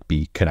want to like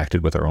be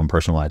connected with our own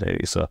personal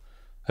identity. So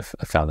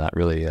I found that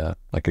really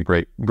like a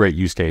great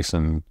use case,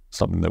 and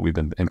something that we've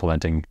been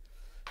implementing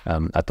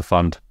at the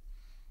fund.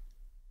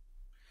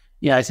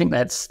 Yeah, I think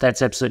that's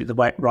absolutely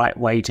the right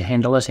way to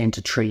handle it and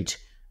to treat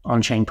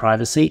on-chain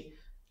privacy.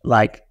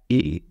 Like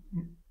the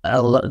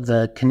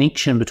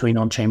connection between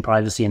on-chain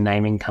privacy and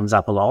naming comes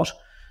up a lot.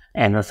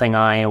 And the thing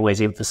I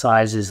always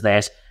emphasize is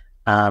that,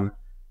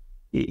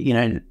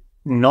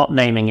 not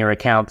naming your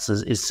accounts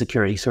is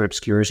security through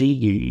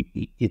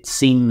obscurity. It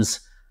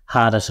seems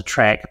harder to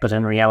track, but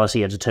in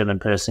reality, a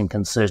determined person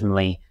can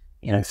certainly,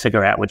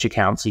 figure out which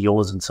accounts are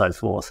yours and so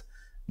forth.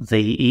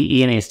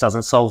 The ENS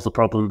doesn't solve the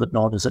problem, but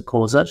nor does it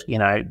cause it.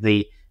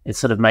 It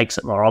sort of makes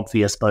it more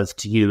obvious both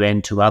to you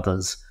and to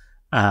others,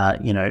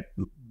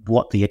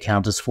 what the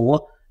account is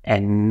for.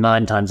 And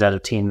 9 times out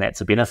of 10, that's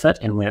a benefit.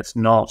 And when it's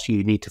not,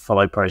 you need to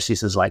follow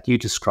processes like you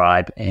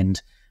describe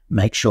and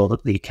make sure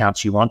that the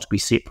accounts you want to be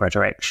separate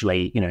are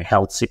actually,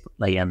 held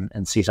separately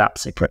and set up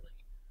separately.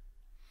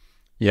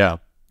 Yeah.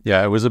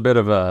 Yeah. It was a bit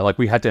of a,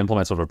 we had to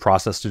implement sort of a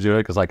process to do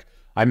it, because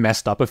I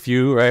messed up a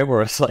few, right?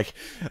 Where it's like,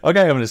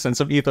 okay, I'm going to send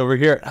some ETH over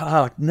here.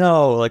 Oh,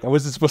 no, I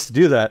wasn't supposed to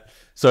do that.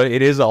 So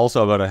it is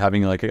also about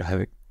having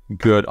having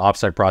good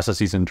OPSEC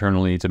processes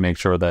internally to make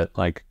sure that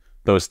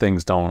those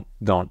things don't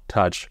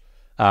touch.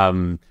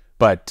 Yeah,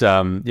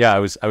 I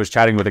was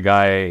chatting with a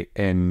guy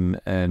in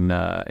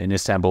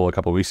Istanbul a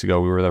couple of weeks ago.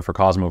 We were there for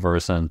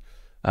Cosmoverse, and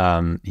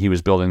he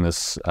was building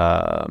this site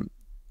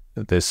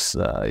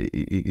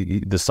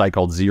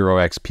called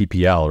 0x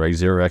PPL, right?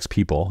 0x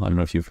People. I don't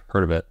know if you've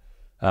heard of it.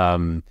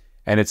 And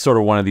it's sort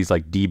of one of these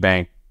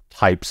debank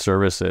type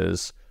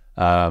services,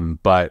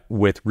 but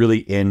with really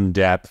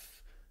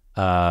in-depth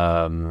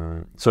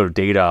sort of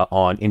data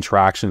on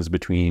interactions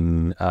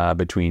between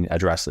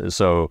addresses.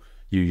 So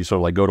you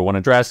sort of go to one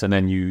address, and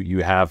then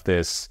you have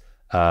this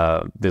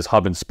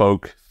hub and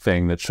spoke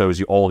thing that shows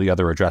you all the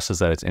other addresses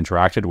that it's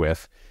interacted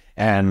with.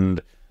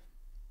 And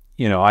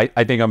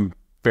I think I'm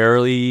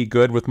fairly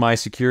good with my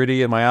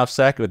security and my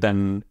OPSEC, but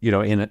then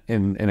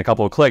in a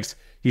couple of clicks,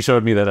 he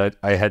showed me that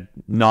I had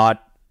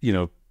not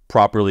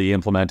properly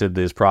implemented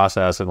this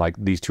process, and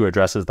these two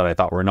addresses that I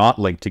thought were not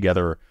linked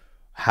together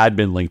had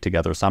been linked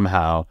together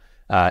somehow,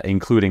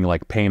 including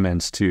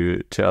payments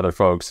to other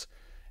folks.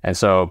 And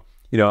so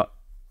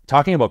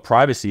talking about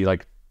privacy, one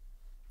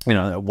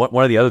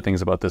of the other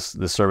things about this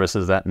service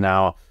is that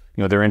now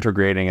they're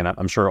integrating, and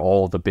I'm sure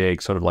all of the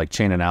big sort of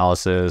chain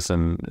analysis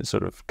and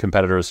sort of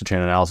competitors to chain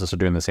analysis are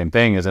doing the same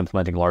thing, is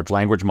implementing large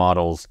language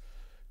models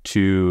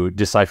to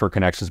decipher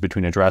connections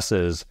between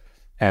addresses.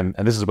 And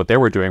this is what they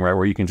were doing, right?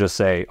 Where you can just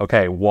say,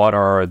 okay, what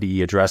are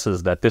the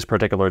addresses that this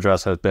particular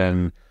address has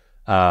been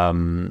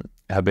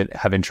have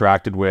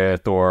interacted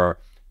with, or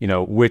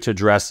which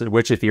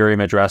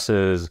Ethereum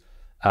addresses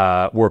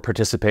were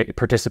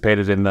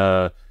participated in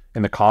the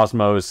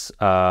Cosmos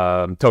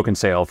token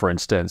sale, for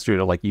instance.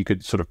 You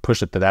could sort of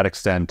push it to that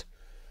extent.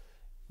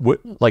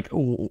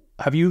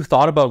 Have you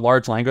thought about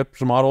large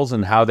language models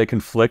and how they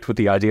conflict with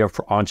the idea of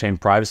on-chain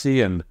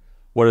privacy, and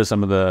what are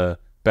some of the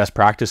best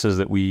practices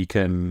that we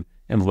can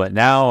implement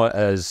now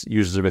as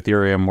users of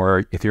Ethereum,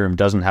 where Ethereum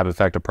doesn't have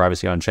effective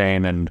privacy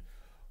on-chain, and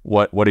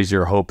what is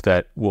your hope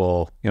that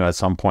we'll at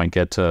some point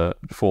get to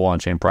full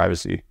on-chain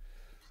privacy?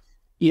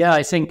 Yeah,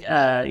 I think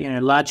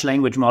large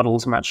language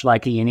models, much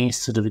like ENS,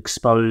 sort of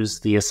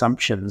expose the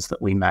assumptions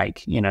that we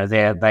make.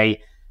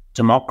 They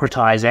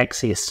democratize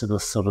access to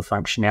this sort of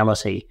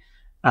functionality,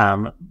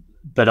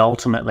 but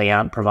ultimately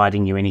aren't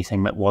providing you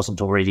anything that wasn't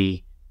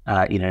already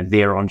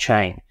there on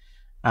chain.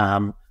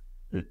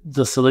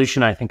 The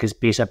solution, I think, is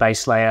better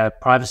base layer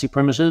privacy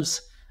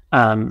primitives.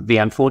 The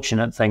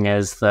unfortunate thing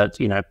is that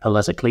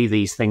politically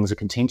these things are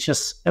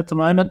contentious at the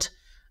moment.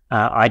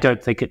 I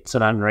don't think it's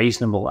an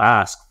unreasonable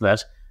ask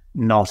that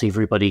not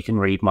everybody can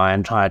read my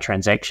entire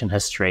transaction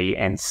history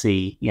and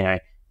see,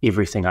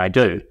 everything I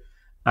do.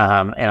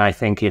 And I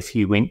think if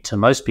you went to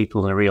most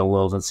people in the real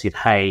world and said,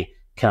 hey,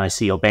 can I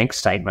see your bank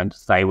statement?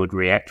 They would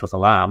react with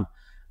alarm.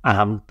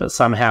 But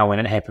somehow when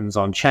it happens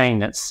on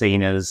chain, it's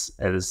seen as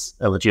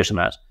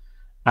illegitimate.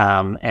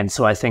 And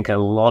so I think a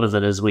lot of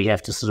it is we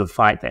have to sort of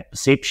fight that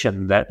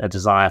perception that a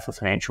desire for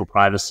financial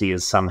privacy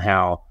is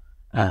somehow,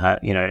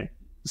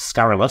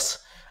 scurrilous.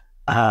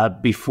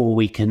 Before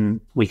we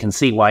can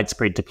see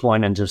widespread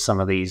deployment of some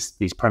of these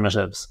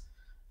primitives.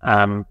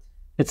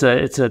 It's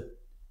a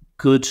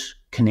good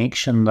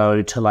connection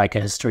though to like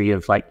a history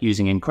of like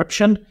using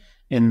encryption,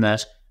 in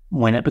that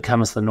when it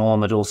becomes the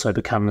norm, it also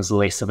becomes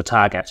less of a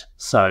target.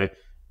 So,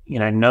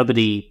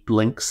 nobody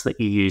blinks that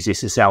you use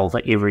SSL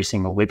for every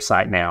single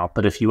website now,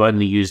 but if you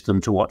only use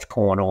them to watch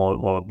porn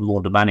or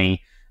launder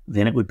money,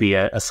 then it would be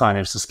a sign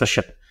of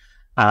suspicion.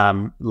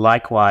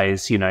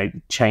 Likewise,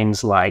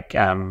 chains like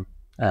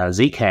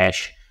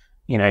Zcash,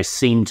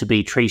 seem to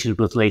be treated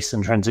with less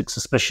intrinsic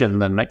suspicion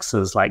than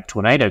mixers like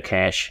Tornado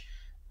Cash,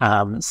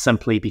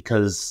 simply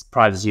because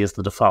privacy is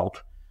the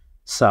default.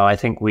 So I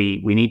think we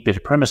need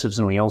better primitives,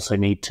 and we also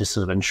need to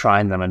sort of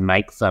enshrine them and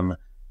make them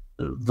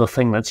the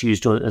thing that's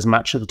used as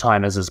much of the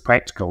time as is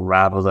practical,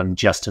 rather than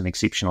just in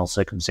exceptional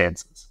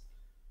circumstances.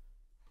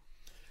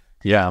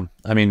 Yeah,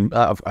 I mean,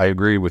 I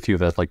agree with you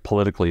that like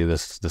politically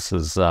this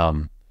is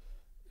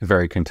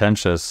very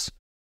contentious.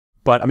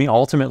 But I mean,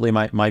 ultimately,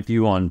 my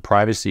view on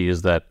privacy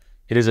is that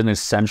it is an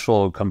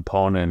essential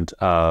component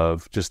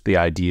of just the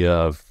idea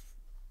of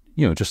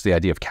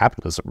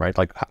capitalism, right?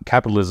 Like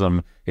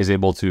capitalism is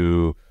able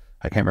to,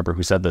 I can't remember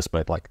who said this,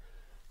 but like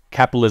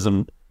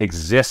capitalism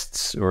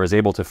exists or is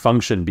able to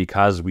function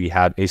because we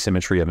have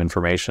asymmetry of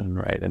information,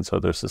 right? And so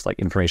there's this like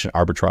information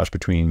arbitrage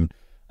between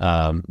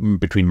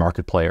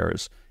market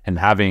players, and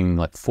having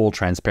like full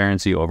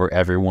transparency over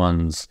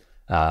everyone's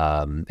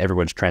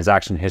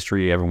transaction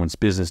history, everyone's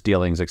business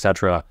dealings,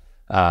 etc.,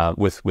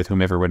 with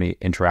whom everybody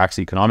interacts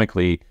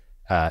economically,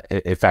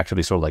 it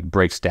effectively sort of like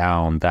breaks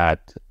down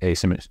that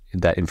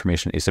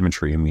information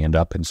asymmetry, and we end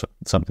up in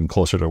something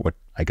closer to what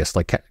I guess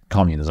like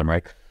communism,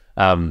 right?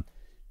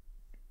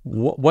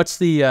 What's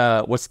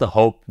the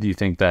hope, do you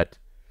think, that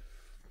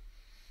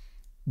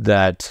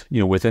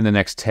within the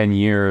next 10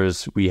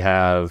 years we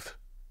have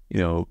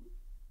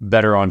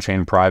better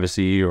on-chain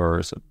privacy,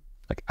 or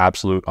like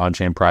absolute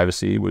on-chain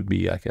privacy would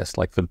be, I guess,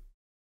 like the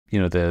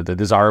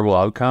desirable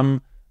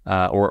outcome,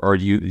 or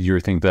do you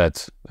think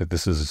that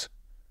this is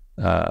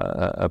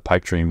a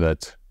pipe dream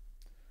that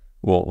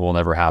will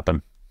never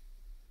happen?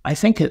 I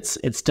think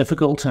it's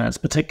difficult, and it's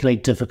particularly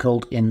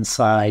difficult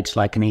inside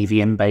like an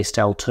EVM-based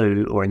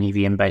L2 or an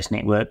EVM-based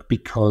network,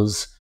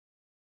 because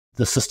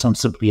the system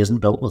simply isn't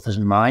built with it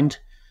in mind.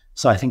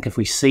 So I think if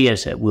we see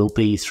it, it will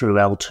be through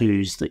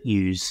L2s that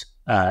use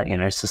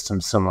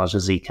systems similar to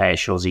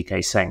Zcash or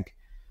zkSync,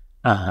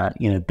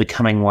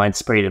 becoming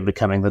widespread and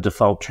becoming the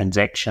default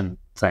transaction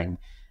thing.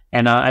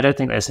 And I don't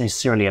think that's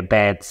necessarily a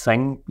bad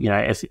thing.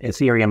 If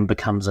Ethereum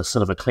becomes a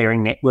sort of a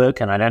clearing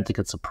network, and I don't think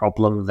it's a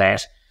problem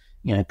that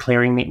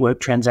clearing network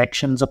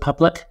transactions are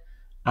public,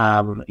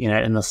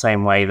 in the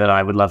same way that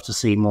I would love to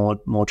see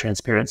more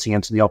transparency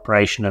into the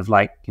operation of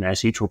like,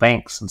 central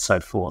banks and so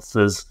forth.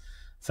 There's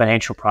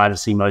financial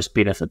privacy most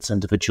benefits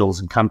individuals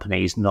and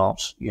companies,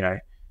 not,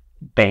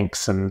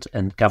 banks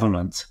and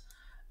governments.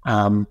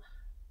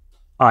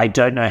 I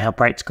don't know how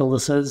practical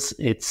this is.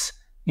 It's,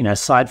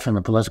 aside from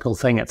the political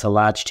thing, it's a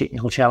large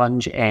technical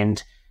challenge,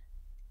 and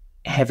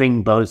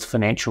having both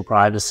financial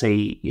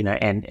privacy,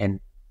 and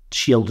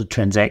shielded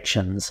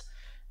transactions,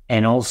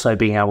 and also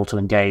being able to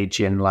engage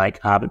in like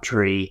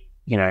arbitrary,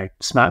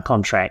 smart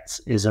contracts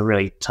is a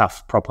really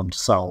tough problem to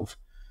solve.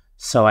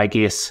 So I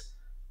guess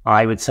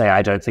I would say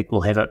I don't think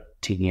we'll have it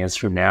 10 years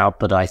from now,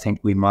 but I think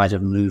we might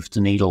have moved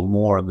the needle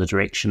more in the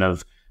direction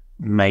of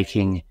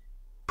making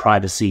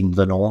privacy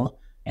the norm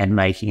and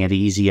making it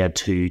easier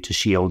to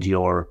shield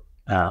your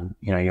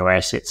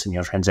assets and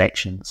your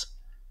transactions.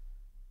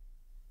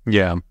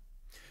 Yeah.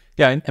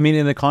 I mean,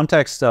 in the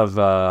context of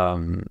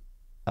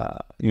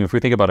if we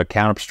think about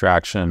account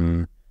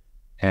abstraction,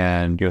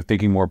 and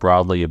thinking more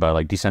broadly about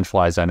like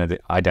decentralized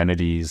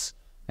identities,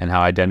 and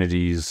how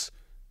identities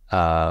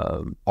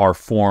are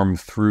formed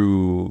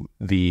through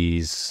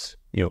these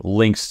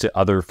links to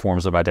other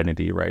forms of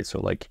identity, right? So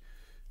like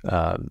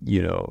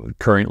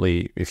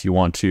currently, if you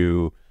want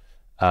to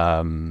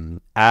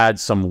add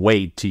some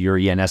weight to your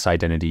ENS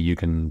identity, you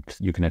can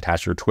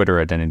attach your Twitter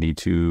identity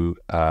to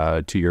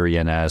your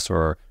ENS,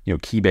 or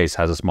Keybase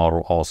has this model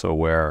also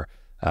where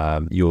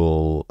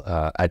you'll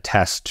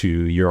attest to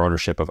your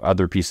ownership of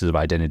other pieces of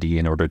identity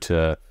in order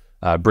to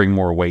bring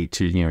more weight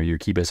to your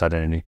Keybase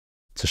identity.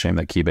 It's a shame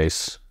that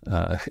Keybase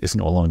is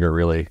no longer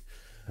really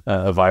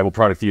a viable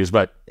product to use.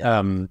 But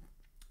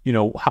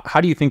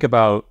how do you think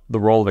about the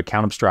role of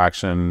account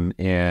abstraction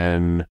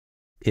in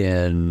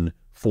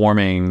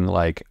forming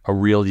like a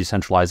real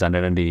decentralized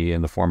identity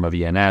in the form of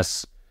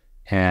ENS,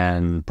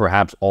 and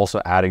perhaps also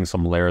adding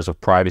some layers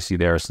of privacy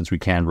there, since we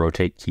can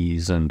rotate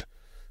keys, and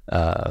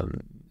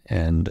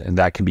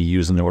that can be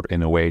used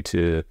in a way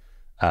to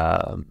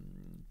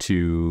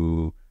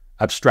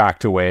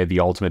abstract away the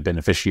ultimate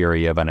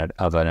beneficiary of an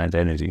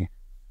identity?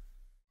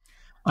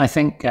 I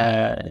think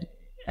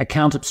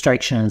account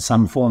abstraction in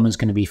some form is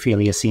going to be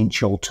fairly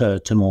essential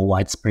to more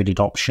widespread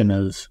adoption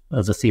of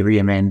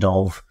Ethereum and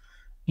of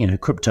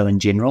crypto in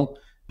general,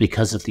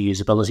 because of the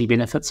usability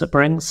benefits it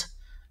brings.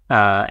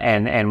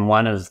 And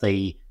one of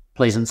the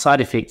pleasant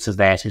side effects of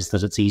that is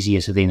that it's easier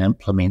to then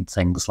implement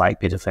things like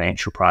better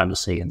financial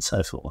privacy and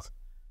so forth.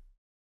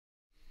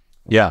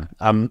 Yeah.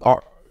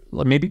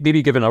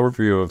 maybe give an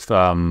overview of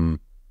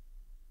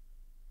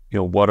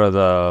what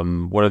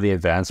are the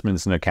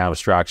advancements in account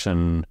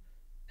abstraction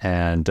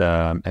and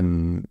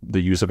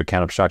the use of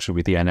account abstraction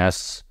with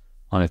ENS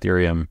on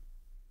Ethereum.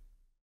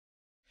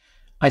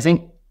 I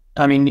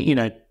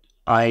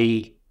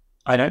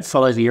don't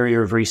follow the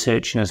area of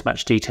research in as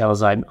much detail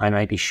as I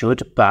maybe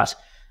should, but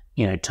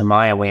to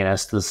my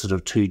awareness, there's sort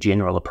of two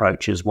general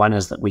approaches. One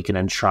is that we can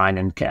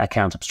enshrine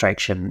account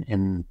abstraction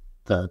in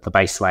the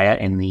base layer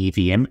in the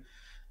EVM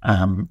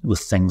with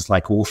things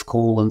like auth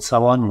call and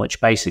so on,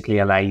 which basically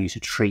allow you to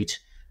treat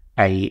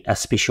a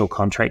special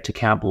contract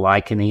account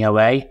like an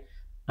EOA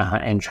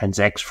and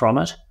transact from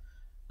it.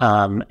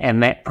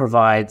 And that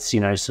provides,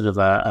 sort of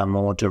a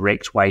more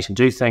direct way to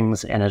do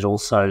things, and it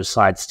also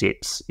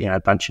sidesteps, a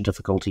bunch of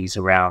difficulties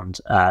around,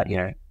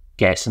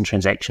 gas and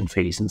transaction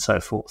fees and so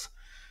forth.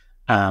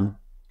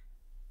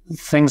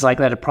 Things like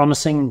that are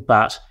promising,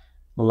 but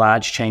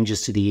large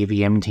changes to the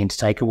EVM tend to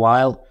take a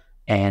while,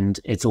 and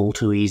it's all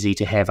too easy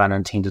to have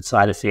unintended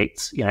side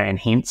effects, and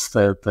hence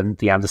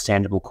the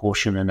understandable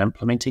caution in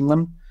implementing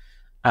them.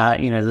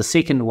 The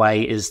second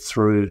way is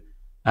through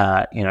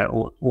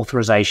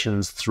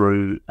authorizations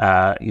through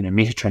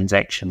meta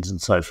transactions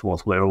and so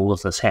forth, where all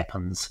of this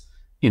happens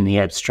in the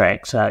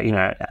abstract,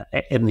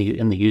 in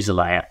the user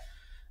layer.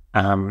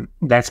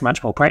 That's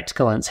much more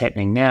practical, and it's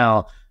happening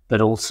now. But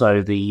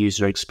also the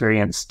user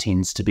experience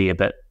tends to be a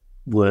bit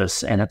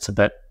worse, and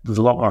there's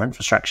a lot more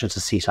infrastructure to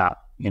set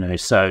up.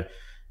 So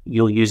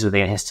your user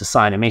then has to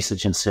sign a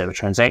message and serve a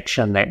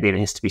transaction that then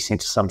has to be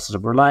sent to some sort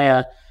of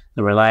relayer.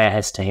 The relayer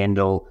has to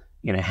handle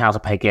how to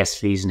pay gas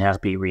fees and how to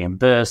be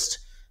reimbursed.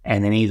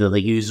 And then either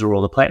the user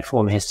or the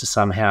platform has to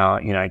somehow,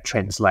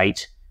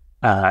 translate,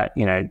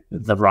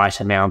 the right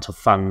amount of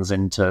funds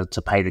into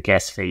to pay the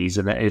gas fees,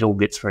 and it all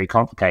gets very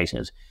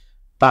complicated.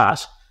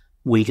 But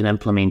we can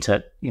implement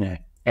it,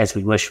 as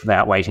we wish,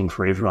 without waiting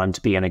for everyone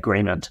to be in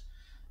agreement.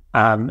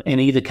 In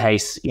either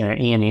case,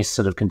 ENS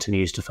sort of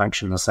continues to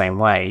function the same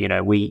way.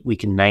 We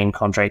can name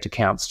contract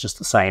accounts just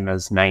the same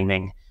as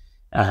naming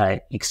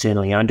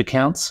externally owned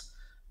accounts.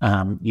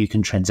 You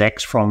can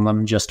transact from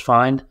them just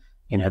fine.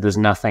 There's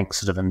nothing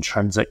sort of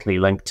intrinsically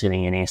linked in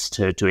ENS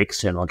to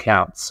external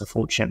accounts. So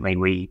fortunately,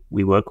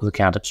 we work with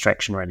account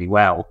abstraction really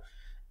well.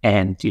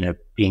 And,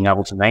 being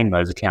able to name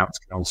those accounts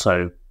can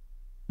also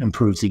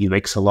improve the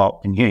UX a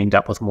lot, and you end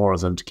up with more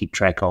of them to keep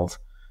track of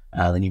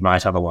than you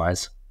might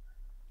otherwise.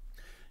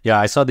 Yeah,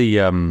 I saw the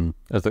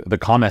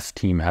Cometh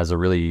team has a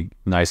really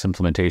nice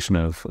implementation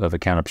of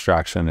account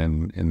abstraction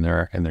in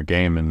their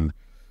game, and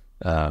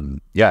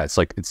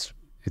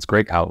it's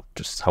great how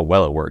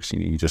well it works.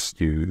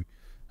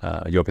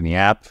 You open the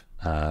app,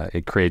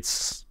 it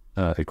creates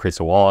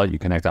a wallet. You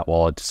connect that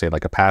wallet to say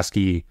like a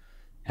passkey,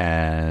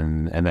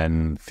 and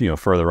then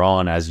further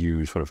on, as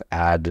you sort of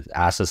add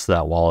assets to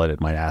that wallet,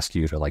 it might ask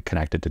you to like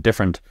connect it to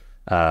different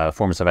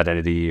forms of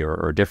identity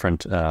or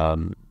different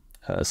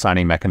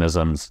signing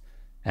mechanisms.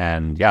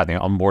 And yeah, the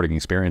onboarding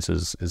experience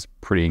is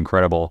pretty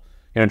incredible.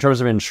 In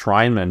terms of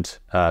enshrinement,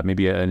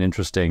 maybe an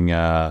interesting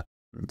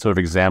sort of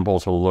example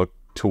to look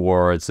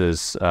towards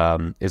is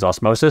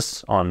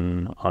Osmosis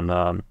on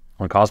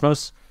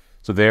Cosmos.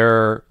 So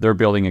they're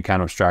building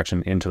account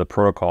abstraction into the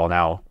protocol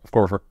now. Of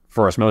course,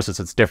 for Osmosis,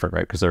 it's different,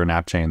 right? Because they're an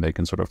app chain, they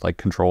can sort of like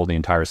control the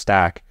entire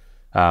stack.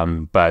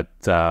 But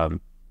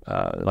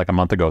like a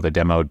month ago, they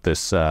demoed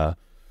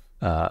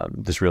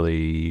this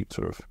really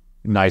sort of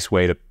nice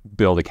way to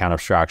build account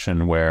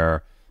abstraction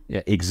where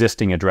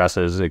existing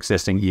addresses,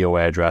 existing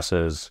EOA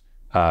addresses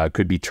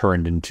could be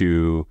turned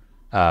into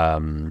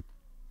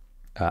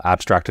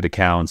abstracted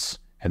accounts,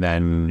 and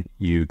then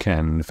you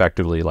can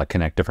effectively like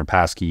connect different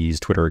passkeys,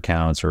 Twitter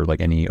accounts, or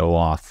like any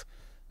OAuth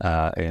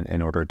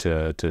in order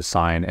to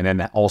sign, and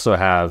then also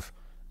have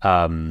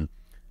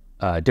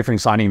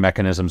different signing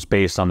mechanisms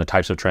based on the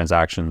types of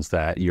transactions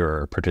that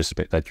you're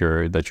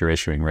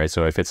issuing, right?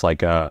 So if it's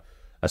like a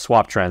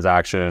swap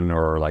transaction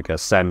or like a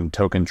send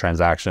token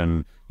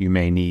transaction, you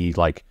may need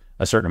like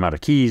a certain amount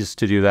of keys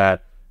to do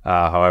that.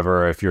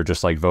 However, if you're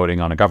just like voting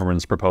on a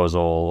governance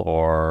proposal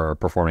or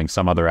performing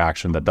some other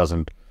action that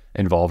doesn't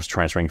involve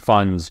transferring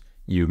funds,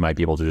 you might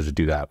be able to just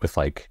do that with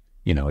like,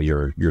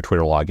 your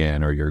Twitter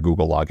login or your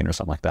Google login or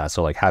something like that.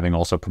 So like having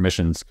also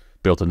permissions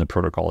built in the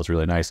protocol is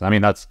really nice. And I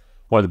mean, that's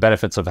one of the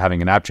benefits of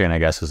having an app chain, I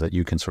guess, is that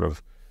you can sort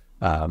of,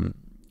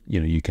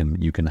 you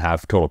can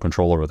have total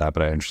control over that.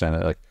 But I understand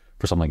that like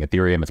for something like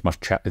Ethereum,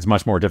 it's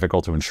much more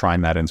difficult to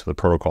enshrine that into the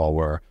protocol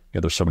where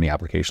there's so many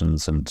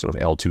applications and sort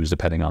of L2s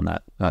depending on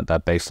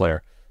that base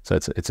layer. So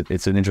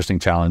it's an interesting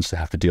challenge to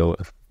have to deal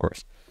with, of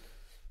course.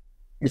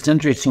 It's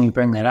interesting you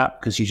bring that up,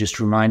 because you just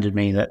reminded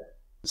me that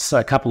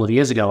a couple of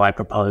years ago I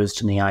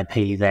proposed in the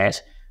IP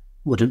that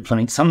would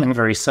implement something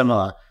very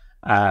similar.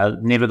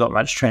 Never got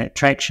much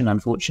traction,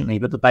 unfortunately,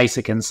 but the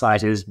basic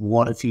insight is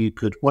what if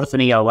an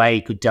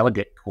EOA could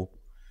delegate call?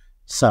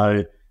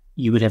 So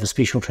you would have a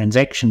special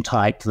transaction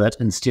type that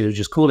instead of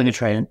just calling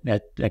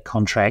a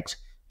contract,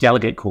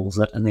 delegate calls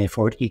it, and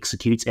therefore it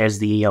executes as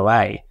the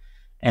EOA.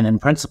 And in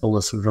principle,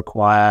 this would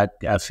require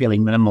a fairly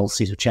minimal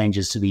set of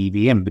changes to the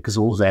EVM because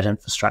all of that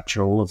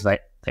infrastructure, all of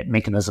that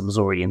mechanism is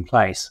already in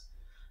place.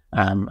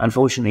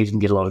 Unfortunately, it didn't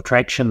get a lot of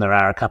traction. There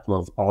are a couple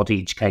of odd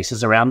edge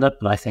cases around it,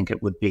 but I think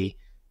it would be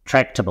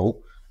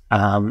tractable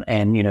and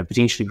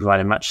potentially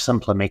provide a much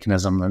simpler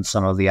mechanism than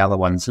some of the other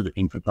ones that have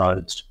been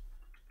proposed.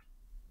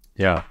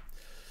 Yeah,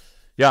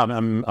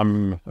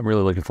 I'm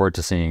really looking forward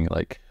to seeing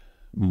like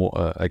more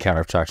a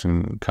counter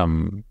abstraction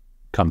come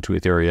to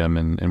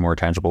Ethereum in more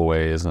tangible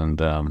ways,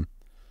 and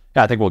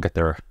I think we'll get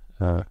there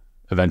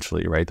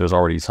eventually, right? There's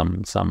already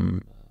some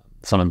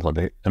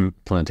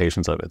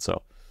implementations of it,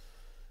 so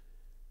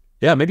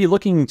yeah, maybe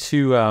looking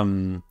to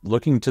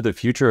the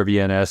future of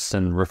ENS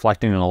and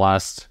reflecting on the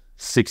last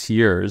 6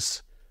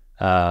 years.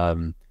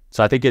 So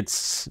I think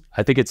it's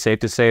safe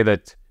to say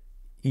that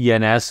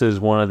ENS is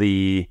one of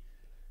the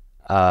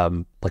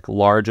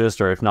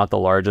largest, or if not the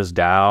largest,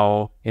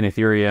 DAO in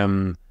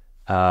Ethereum.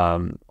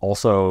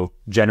 Also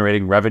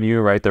generating revenue,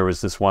 right? There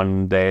was this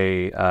one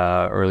day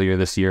earlier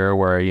this year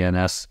where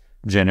ENS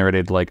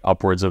generated like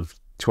upwards of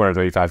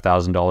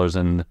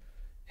 $235,000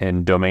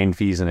 in domain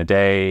fees in a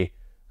day.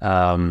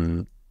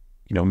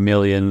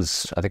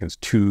 Millions, I think it's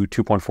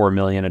 2.4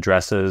 million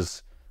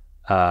addresses,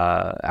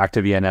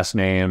 active ENS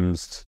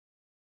names.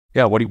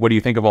 Yeah, what do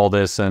you think of all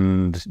this,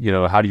 and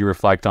how do you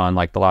reflect on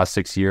like the last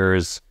 6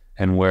 years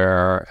and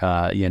where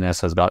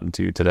ENS has gotten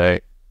to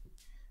today?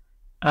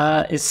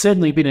 It's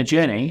certainly been a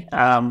journey.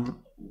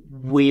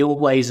 We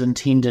always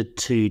intended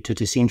to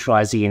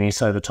decentralize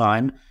ENS over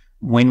time.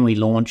 When we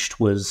launched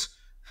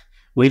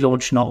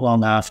not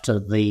long after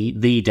the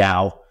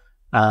DAO,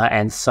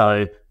 and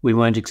so we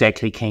weren't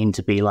exactly keen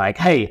to be like,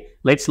 hey,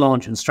 let's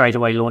launch and straight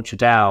away launch a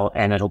DAO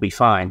and it'll be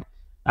fine.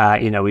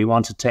 We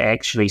wanted to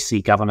actually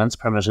see governance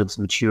primitives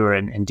mature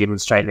and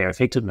demonstrate their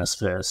effectiveness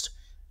first.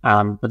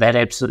 But that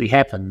absolutely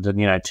happened.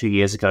 And 2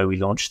 years ago we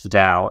launched the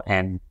DAO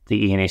and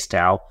the ENS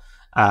DAO.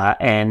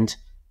 And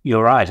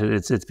you're right,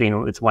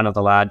 it's one of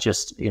the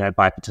largest,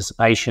 by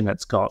participation.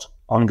 It's got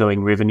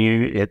ongoing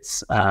revenue,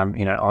 it's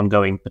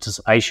ongoing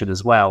participation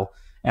as well,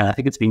 and I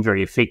think it's been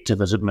very effective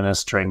at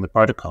administering the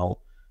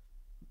protocol.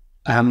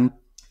 I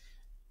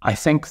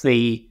think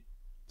the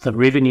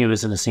revenue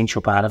is an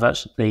essential part of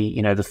it.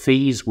 The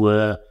fees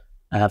were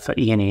for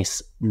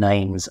ENS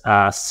names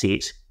are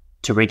set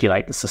to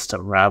regulate the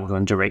system rather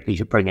than directly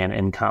to bring in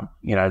income.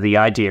 The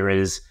idea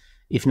is,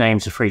 if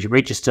names are free to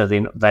register,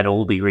 then they'd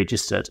all be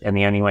registered, and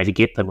the only way to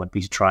get them would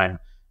be to try and,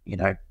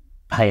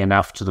 pay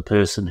enough to the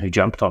person who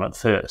jumped on it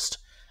first.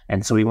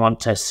 And so we want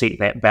to set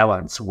that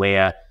balance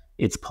where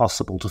it's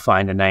possible to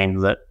find a name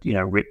that,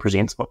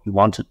 represents what we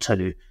want it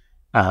to,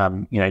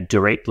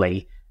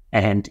 directly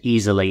and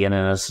easily and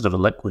in a sort of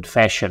a liquid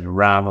fashion,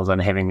 rather than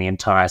having the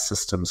entire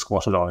system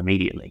squatted on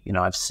immediately.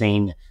 I've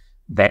seen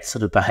that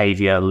sort of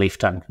behavior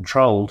left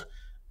uncontrolled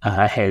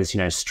has,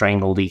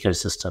 strangled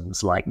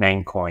ecosystems like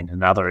Namecoin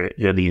and other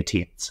early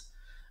attempts.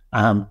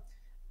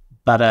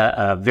 But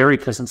a very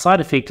pleasant side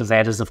effect of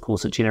that is, of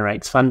course, it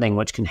generates funding,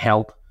 which can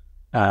help,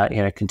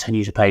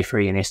 continue to pay for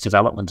ENS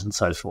development and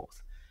so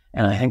forth.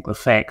 And I think the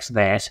fact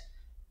that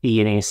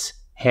ENS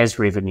has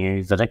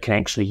revenue that it can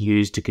actually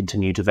use to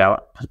continue to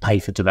pay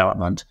for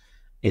development,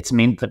 it's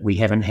meant that we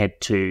haven't had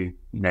to,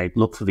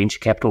 look for venture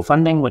capital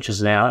funding, which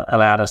has now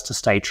allowed us to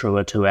stay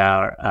truer to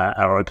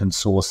our open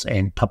source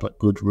and public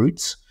good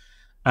roots.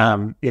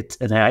 It's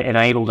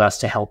enabled us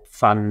to help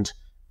fund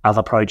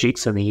other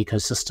projects in the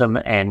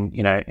ecosystem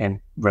and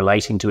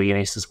relating to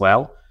ENS as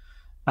well.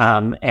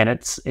 And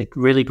it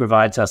really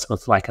provides us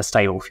with like a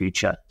stable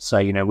future. So,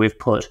 we've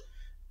put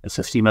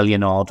 50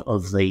 million odd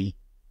of the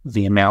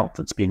amount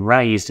that's been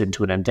raised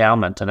into an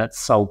endowment, and its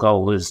sole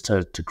goal is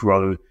to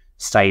grow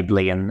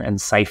stably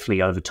and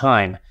safely over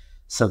time,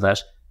 so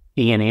that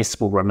ENS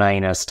will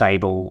remain a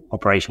stable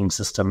operating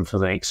system for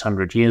the next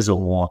 100 years or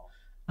more,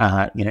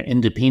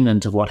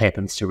 independent of what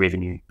happens to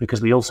revenue.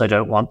 Because we also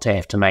don't want to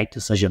have to make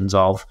decisions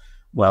of,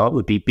 well, it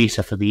would be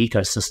better for the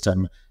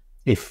ecosystem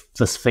if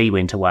this fee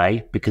went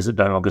away because it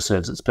no longer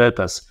serves its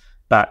purpose,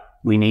 but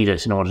we need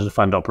it in order to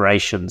fund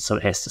operations, so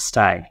it has to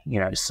stay.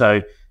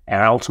 So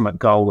our ultimate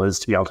goal is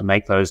to be able to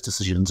make those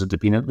decisions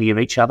independently of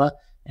each other,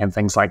 and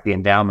things like the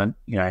endowment,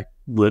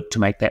 work to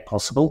make that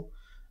possible.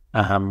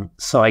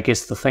 So I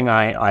guess the thing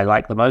I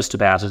like the most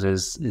about it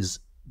is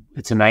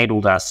it's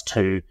enabled us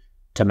to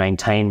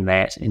maintain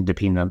that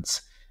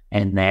independence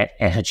and that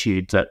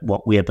attitude that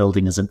what we're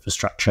building is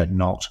infrastructure,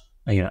 not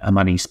a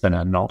money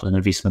spinner, not an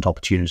investment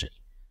opportunity.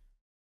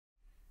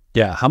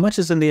 Yeah. How much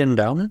is in the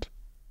endowment?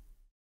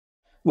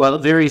 Well,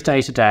 it varies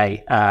day to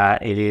day.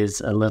 It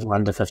is a little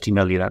under 50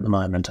 million at the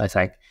moment, I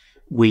think.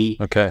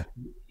 Okay.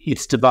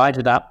 It's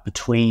divided up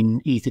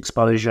between ETH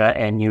exposure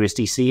and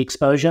USDC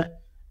exposure.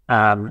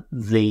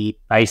 The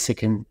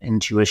basic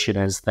intuition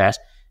is that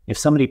if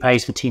somebody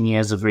pays for 10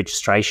 years of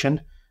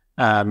registration,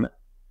 after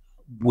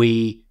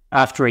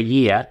a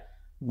year,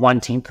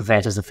 1/10 of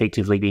that has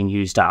effectively been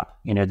used up.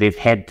 They've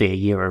had their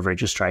year of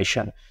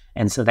registration.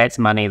 And so that's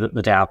money that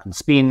the DAO can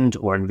spend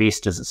or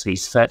invest as it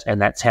sees fit,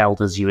 and that's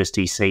held as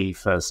USDC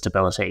for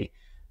stability.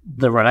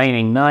 The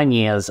remaining 9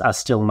 years are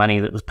still money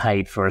that was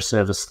paid for a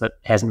service that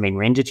hasn't been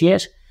rendered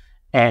yet.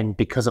 And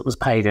because it was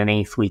paid in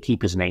ETH, we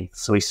keep it in ETH.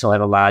 So we still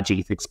have a large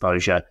ETH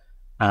exposure.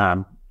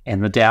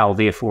 And the DAO,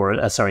 therefore,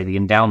 the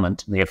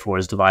endowment, therefore,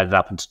 is divided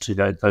up into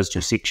those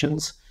two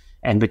sections.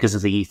 And because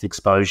of the ETH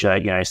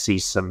exposure,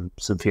 sees some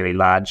fairly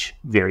large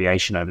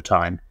variation over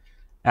time.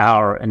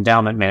 Our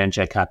endowment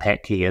manager,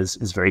 Karpatki,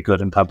 is very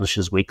good and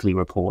publishes weekly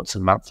reports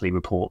and monthly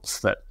reports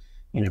that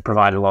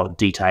provide a lot of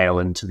detail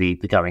into the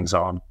goings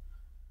on.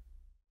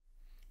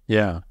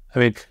 Yeah, I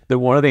mean,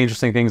 one of the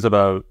interesting things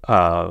about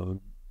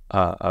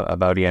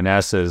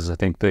ENS is, I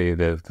think,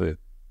 the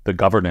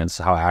governance,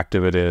 how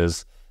active it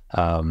is.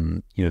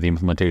 The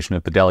implementation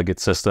of the delegate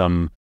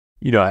system.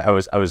 I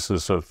was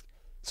sort of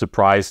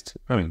surprised.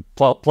 I mean,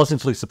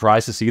 pleasantly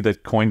surprised to see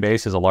that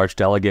Coinbase is a large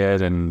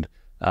delegate and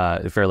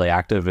fairly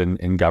active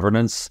in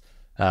governance.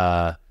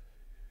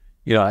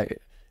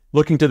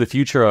 Looking to the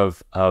future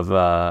of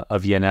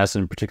ENS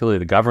and particularly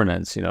the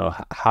governance,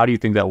 how do you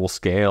think that will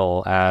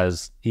scale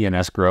as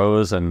ENS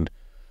grows? And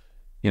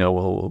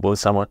will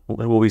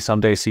we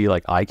someday see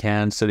like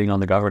ICANN sitting on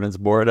the governance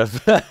board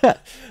of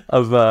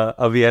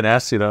of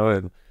ENS,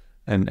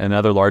 and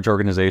other large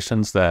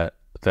organizations that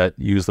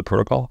use the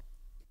protocol?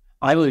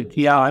 I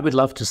would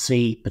love to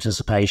see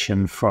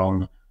participation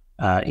from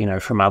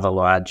other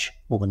large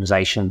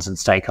organizations and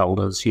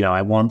stakeholders.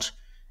 I want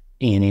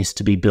ENS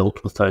to be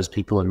built with those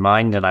people in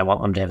mind, and I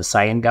want them to have a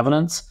say in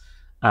governance.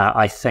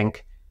 I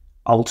think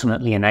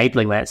ultimately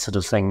enabling that sort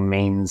of thing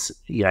means,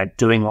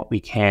 doing what we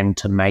can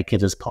to make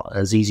it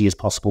as easy as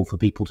possible for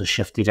people to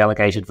shift their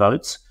delegated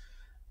votes.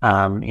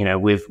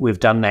 We've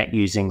done that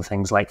using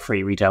things like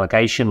free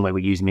redelegation, where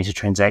we use meta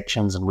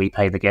transactions and we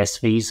pay the gas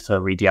fees for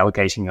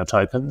redelegating your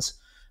tokens.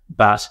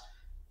 But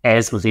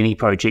as with any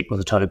project with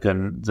a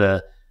token,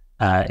 the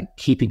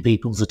keeping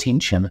people's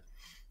attention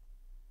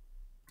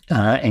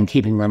and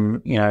keeping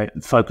them,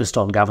 focused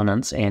on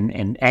governance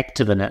and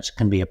active in it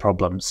can be a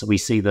problem. So we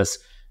see this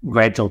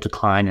gradual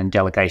decline in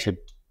delegated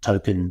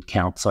token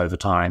counts over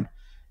time.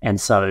 And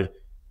so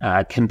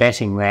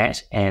combating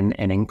that and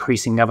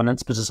increasing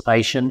governance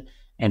participation,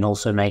 and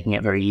also making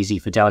it very easy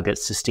for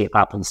delegates to step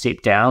up and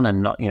step down,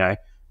 and not,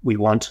 we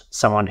want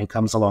someone who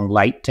comes along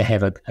late to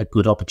have a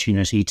good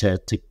opportunity to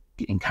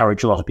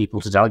encourage a lot of people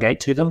to delegate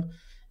to them.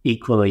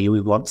 Equally, we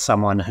want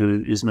someone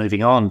who is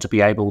moving on to be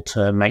able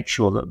to make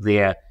sure that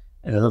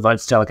the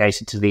votes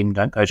delegated to them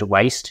don't go to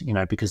waste,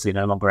 because they're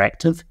no longer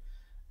active.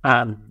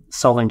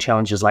 Solving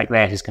challenges like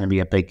that is going to be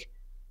a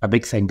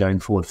big thing going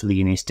forward for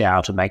the ENS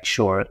DAO, to make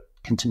sure it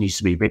continues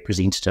to be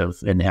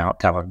representative in how it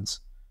governs.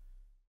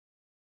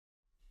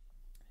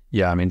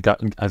 Yeah, I mean,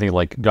 I think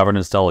like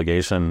governance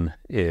delegation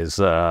is,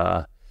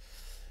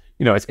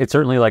 it's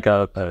certainly like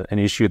an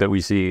issue that we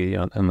see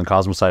on the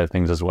Cosmos side of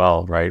things as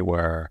well, right?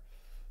 Where,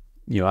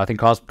 I think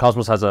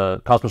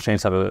Cosmos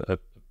chains have a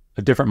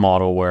different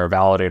model where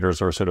validators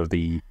are sort of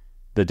the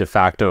de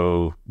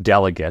facto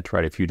delegate,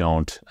 right? If you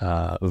don't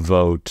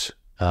vote,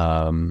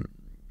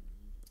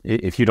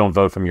 if you don't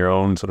vote from your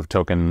own sort of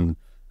token,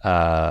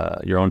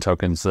 your own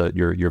tokens,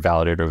 your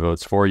validator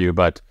votes for you.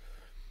 But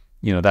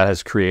that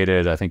has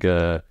created, I think,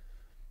 a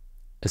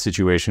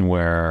situation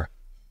where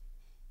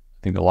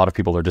I think a lot of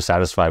people are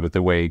dissatisfied with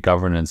the way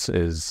governance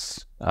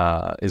is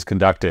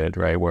conducted,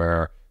 right?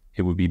 Where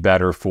it would be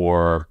better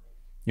for,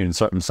 in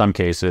some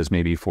cases,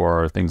 maybe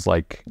for things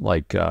like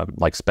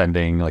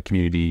spending, like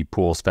community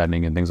pool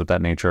spending and things of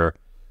that nature,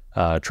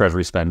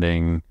 treasury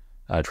spending,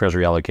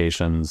 treasury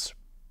allocations,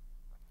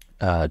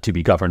 to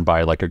be governed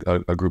by like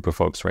a group of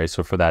folks, right?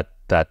 So for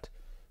that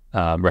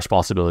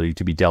responsibility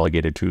to be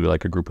delegated to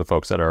like a group of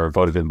folks that are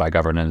voted in by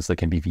governance, that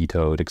can be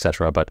vetoed,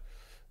 etc. But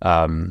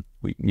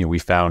we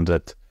found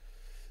that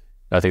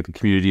I think the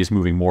community is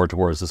moving more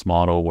towards this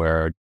model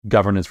where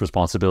governance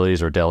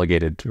responsibilities are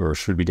delegated, or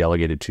should be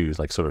delegated to,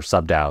 like sort of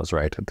sub-DAOs,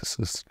 right? This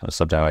is kind of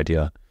sub-DAO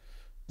idea.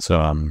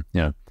 So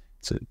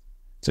it's an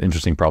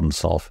interesting problem to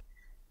solve.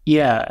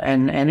 Yeah,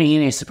 and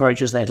ENS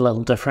approaches that a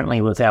little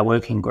differently with our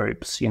working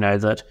groups.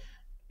 That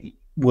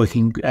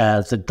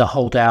the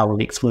whole DAO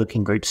elects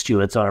working group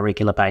stewards on a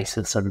regular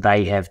basis, and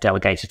they have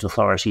delegated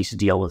authority to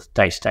deal with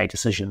day-to-day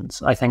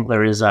decisions. I think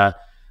there is a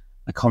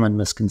common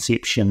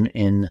misconception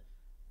in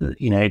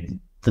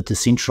the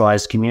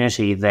decentralized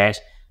community that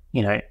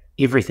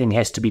everything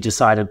has to be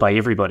decided by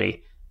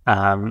everybody,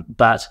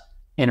 but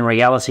in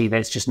reality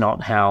that's just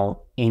not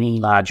how any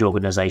large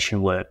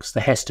organization works.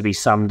 There has to be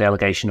some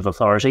delegation of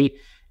authority,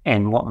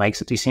 and what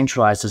makes it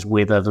decentralized is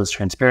whether there's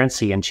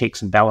transparency and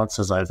checks and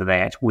balances over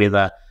that,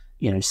 whether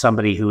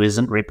somebody who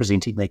isn't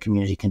representing their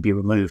community can be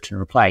removed and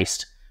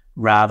replaced,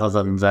 rather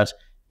than that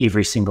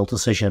every single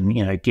decision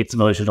gets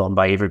voted on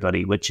by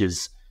everybody, which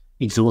is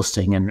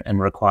exhausting and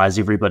requires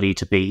everybody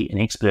to be an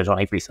expert on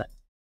everything.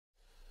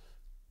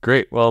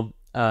 Great. Well,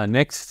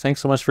 Nick, thanks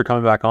so much for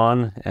coming back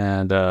on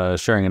and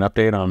sharing an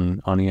update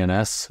on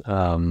ENS.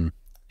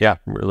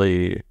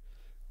 Really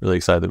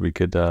excited that we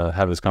could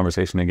have this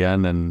conversation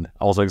again, and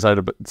also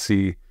excited to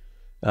see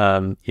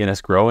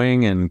ENS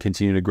growing and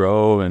continue to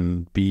grow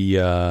and be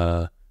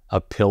a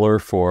pillar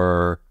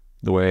for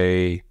the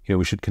way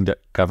we should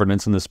conduct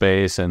governance in the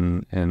space,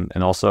 and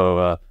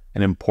also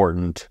an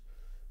important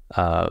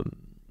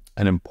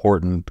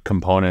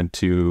component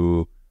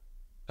to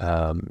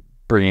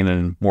bringing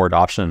in more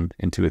adoption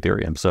into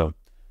Ethereum. So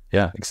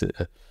yeah,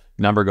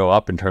 number go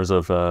up in terms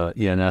of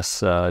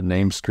ENS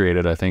names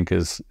created, I think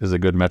is a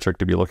good metric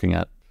to be looking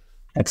at.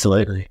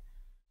 Absolutely.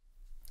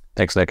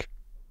 Thanks, Nick.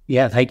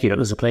 Yeah, thank you. It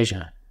was a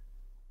pleasure.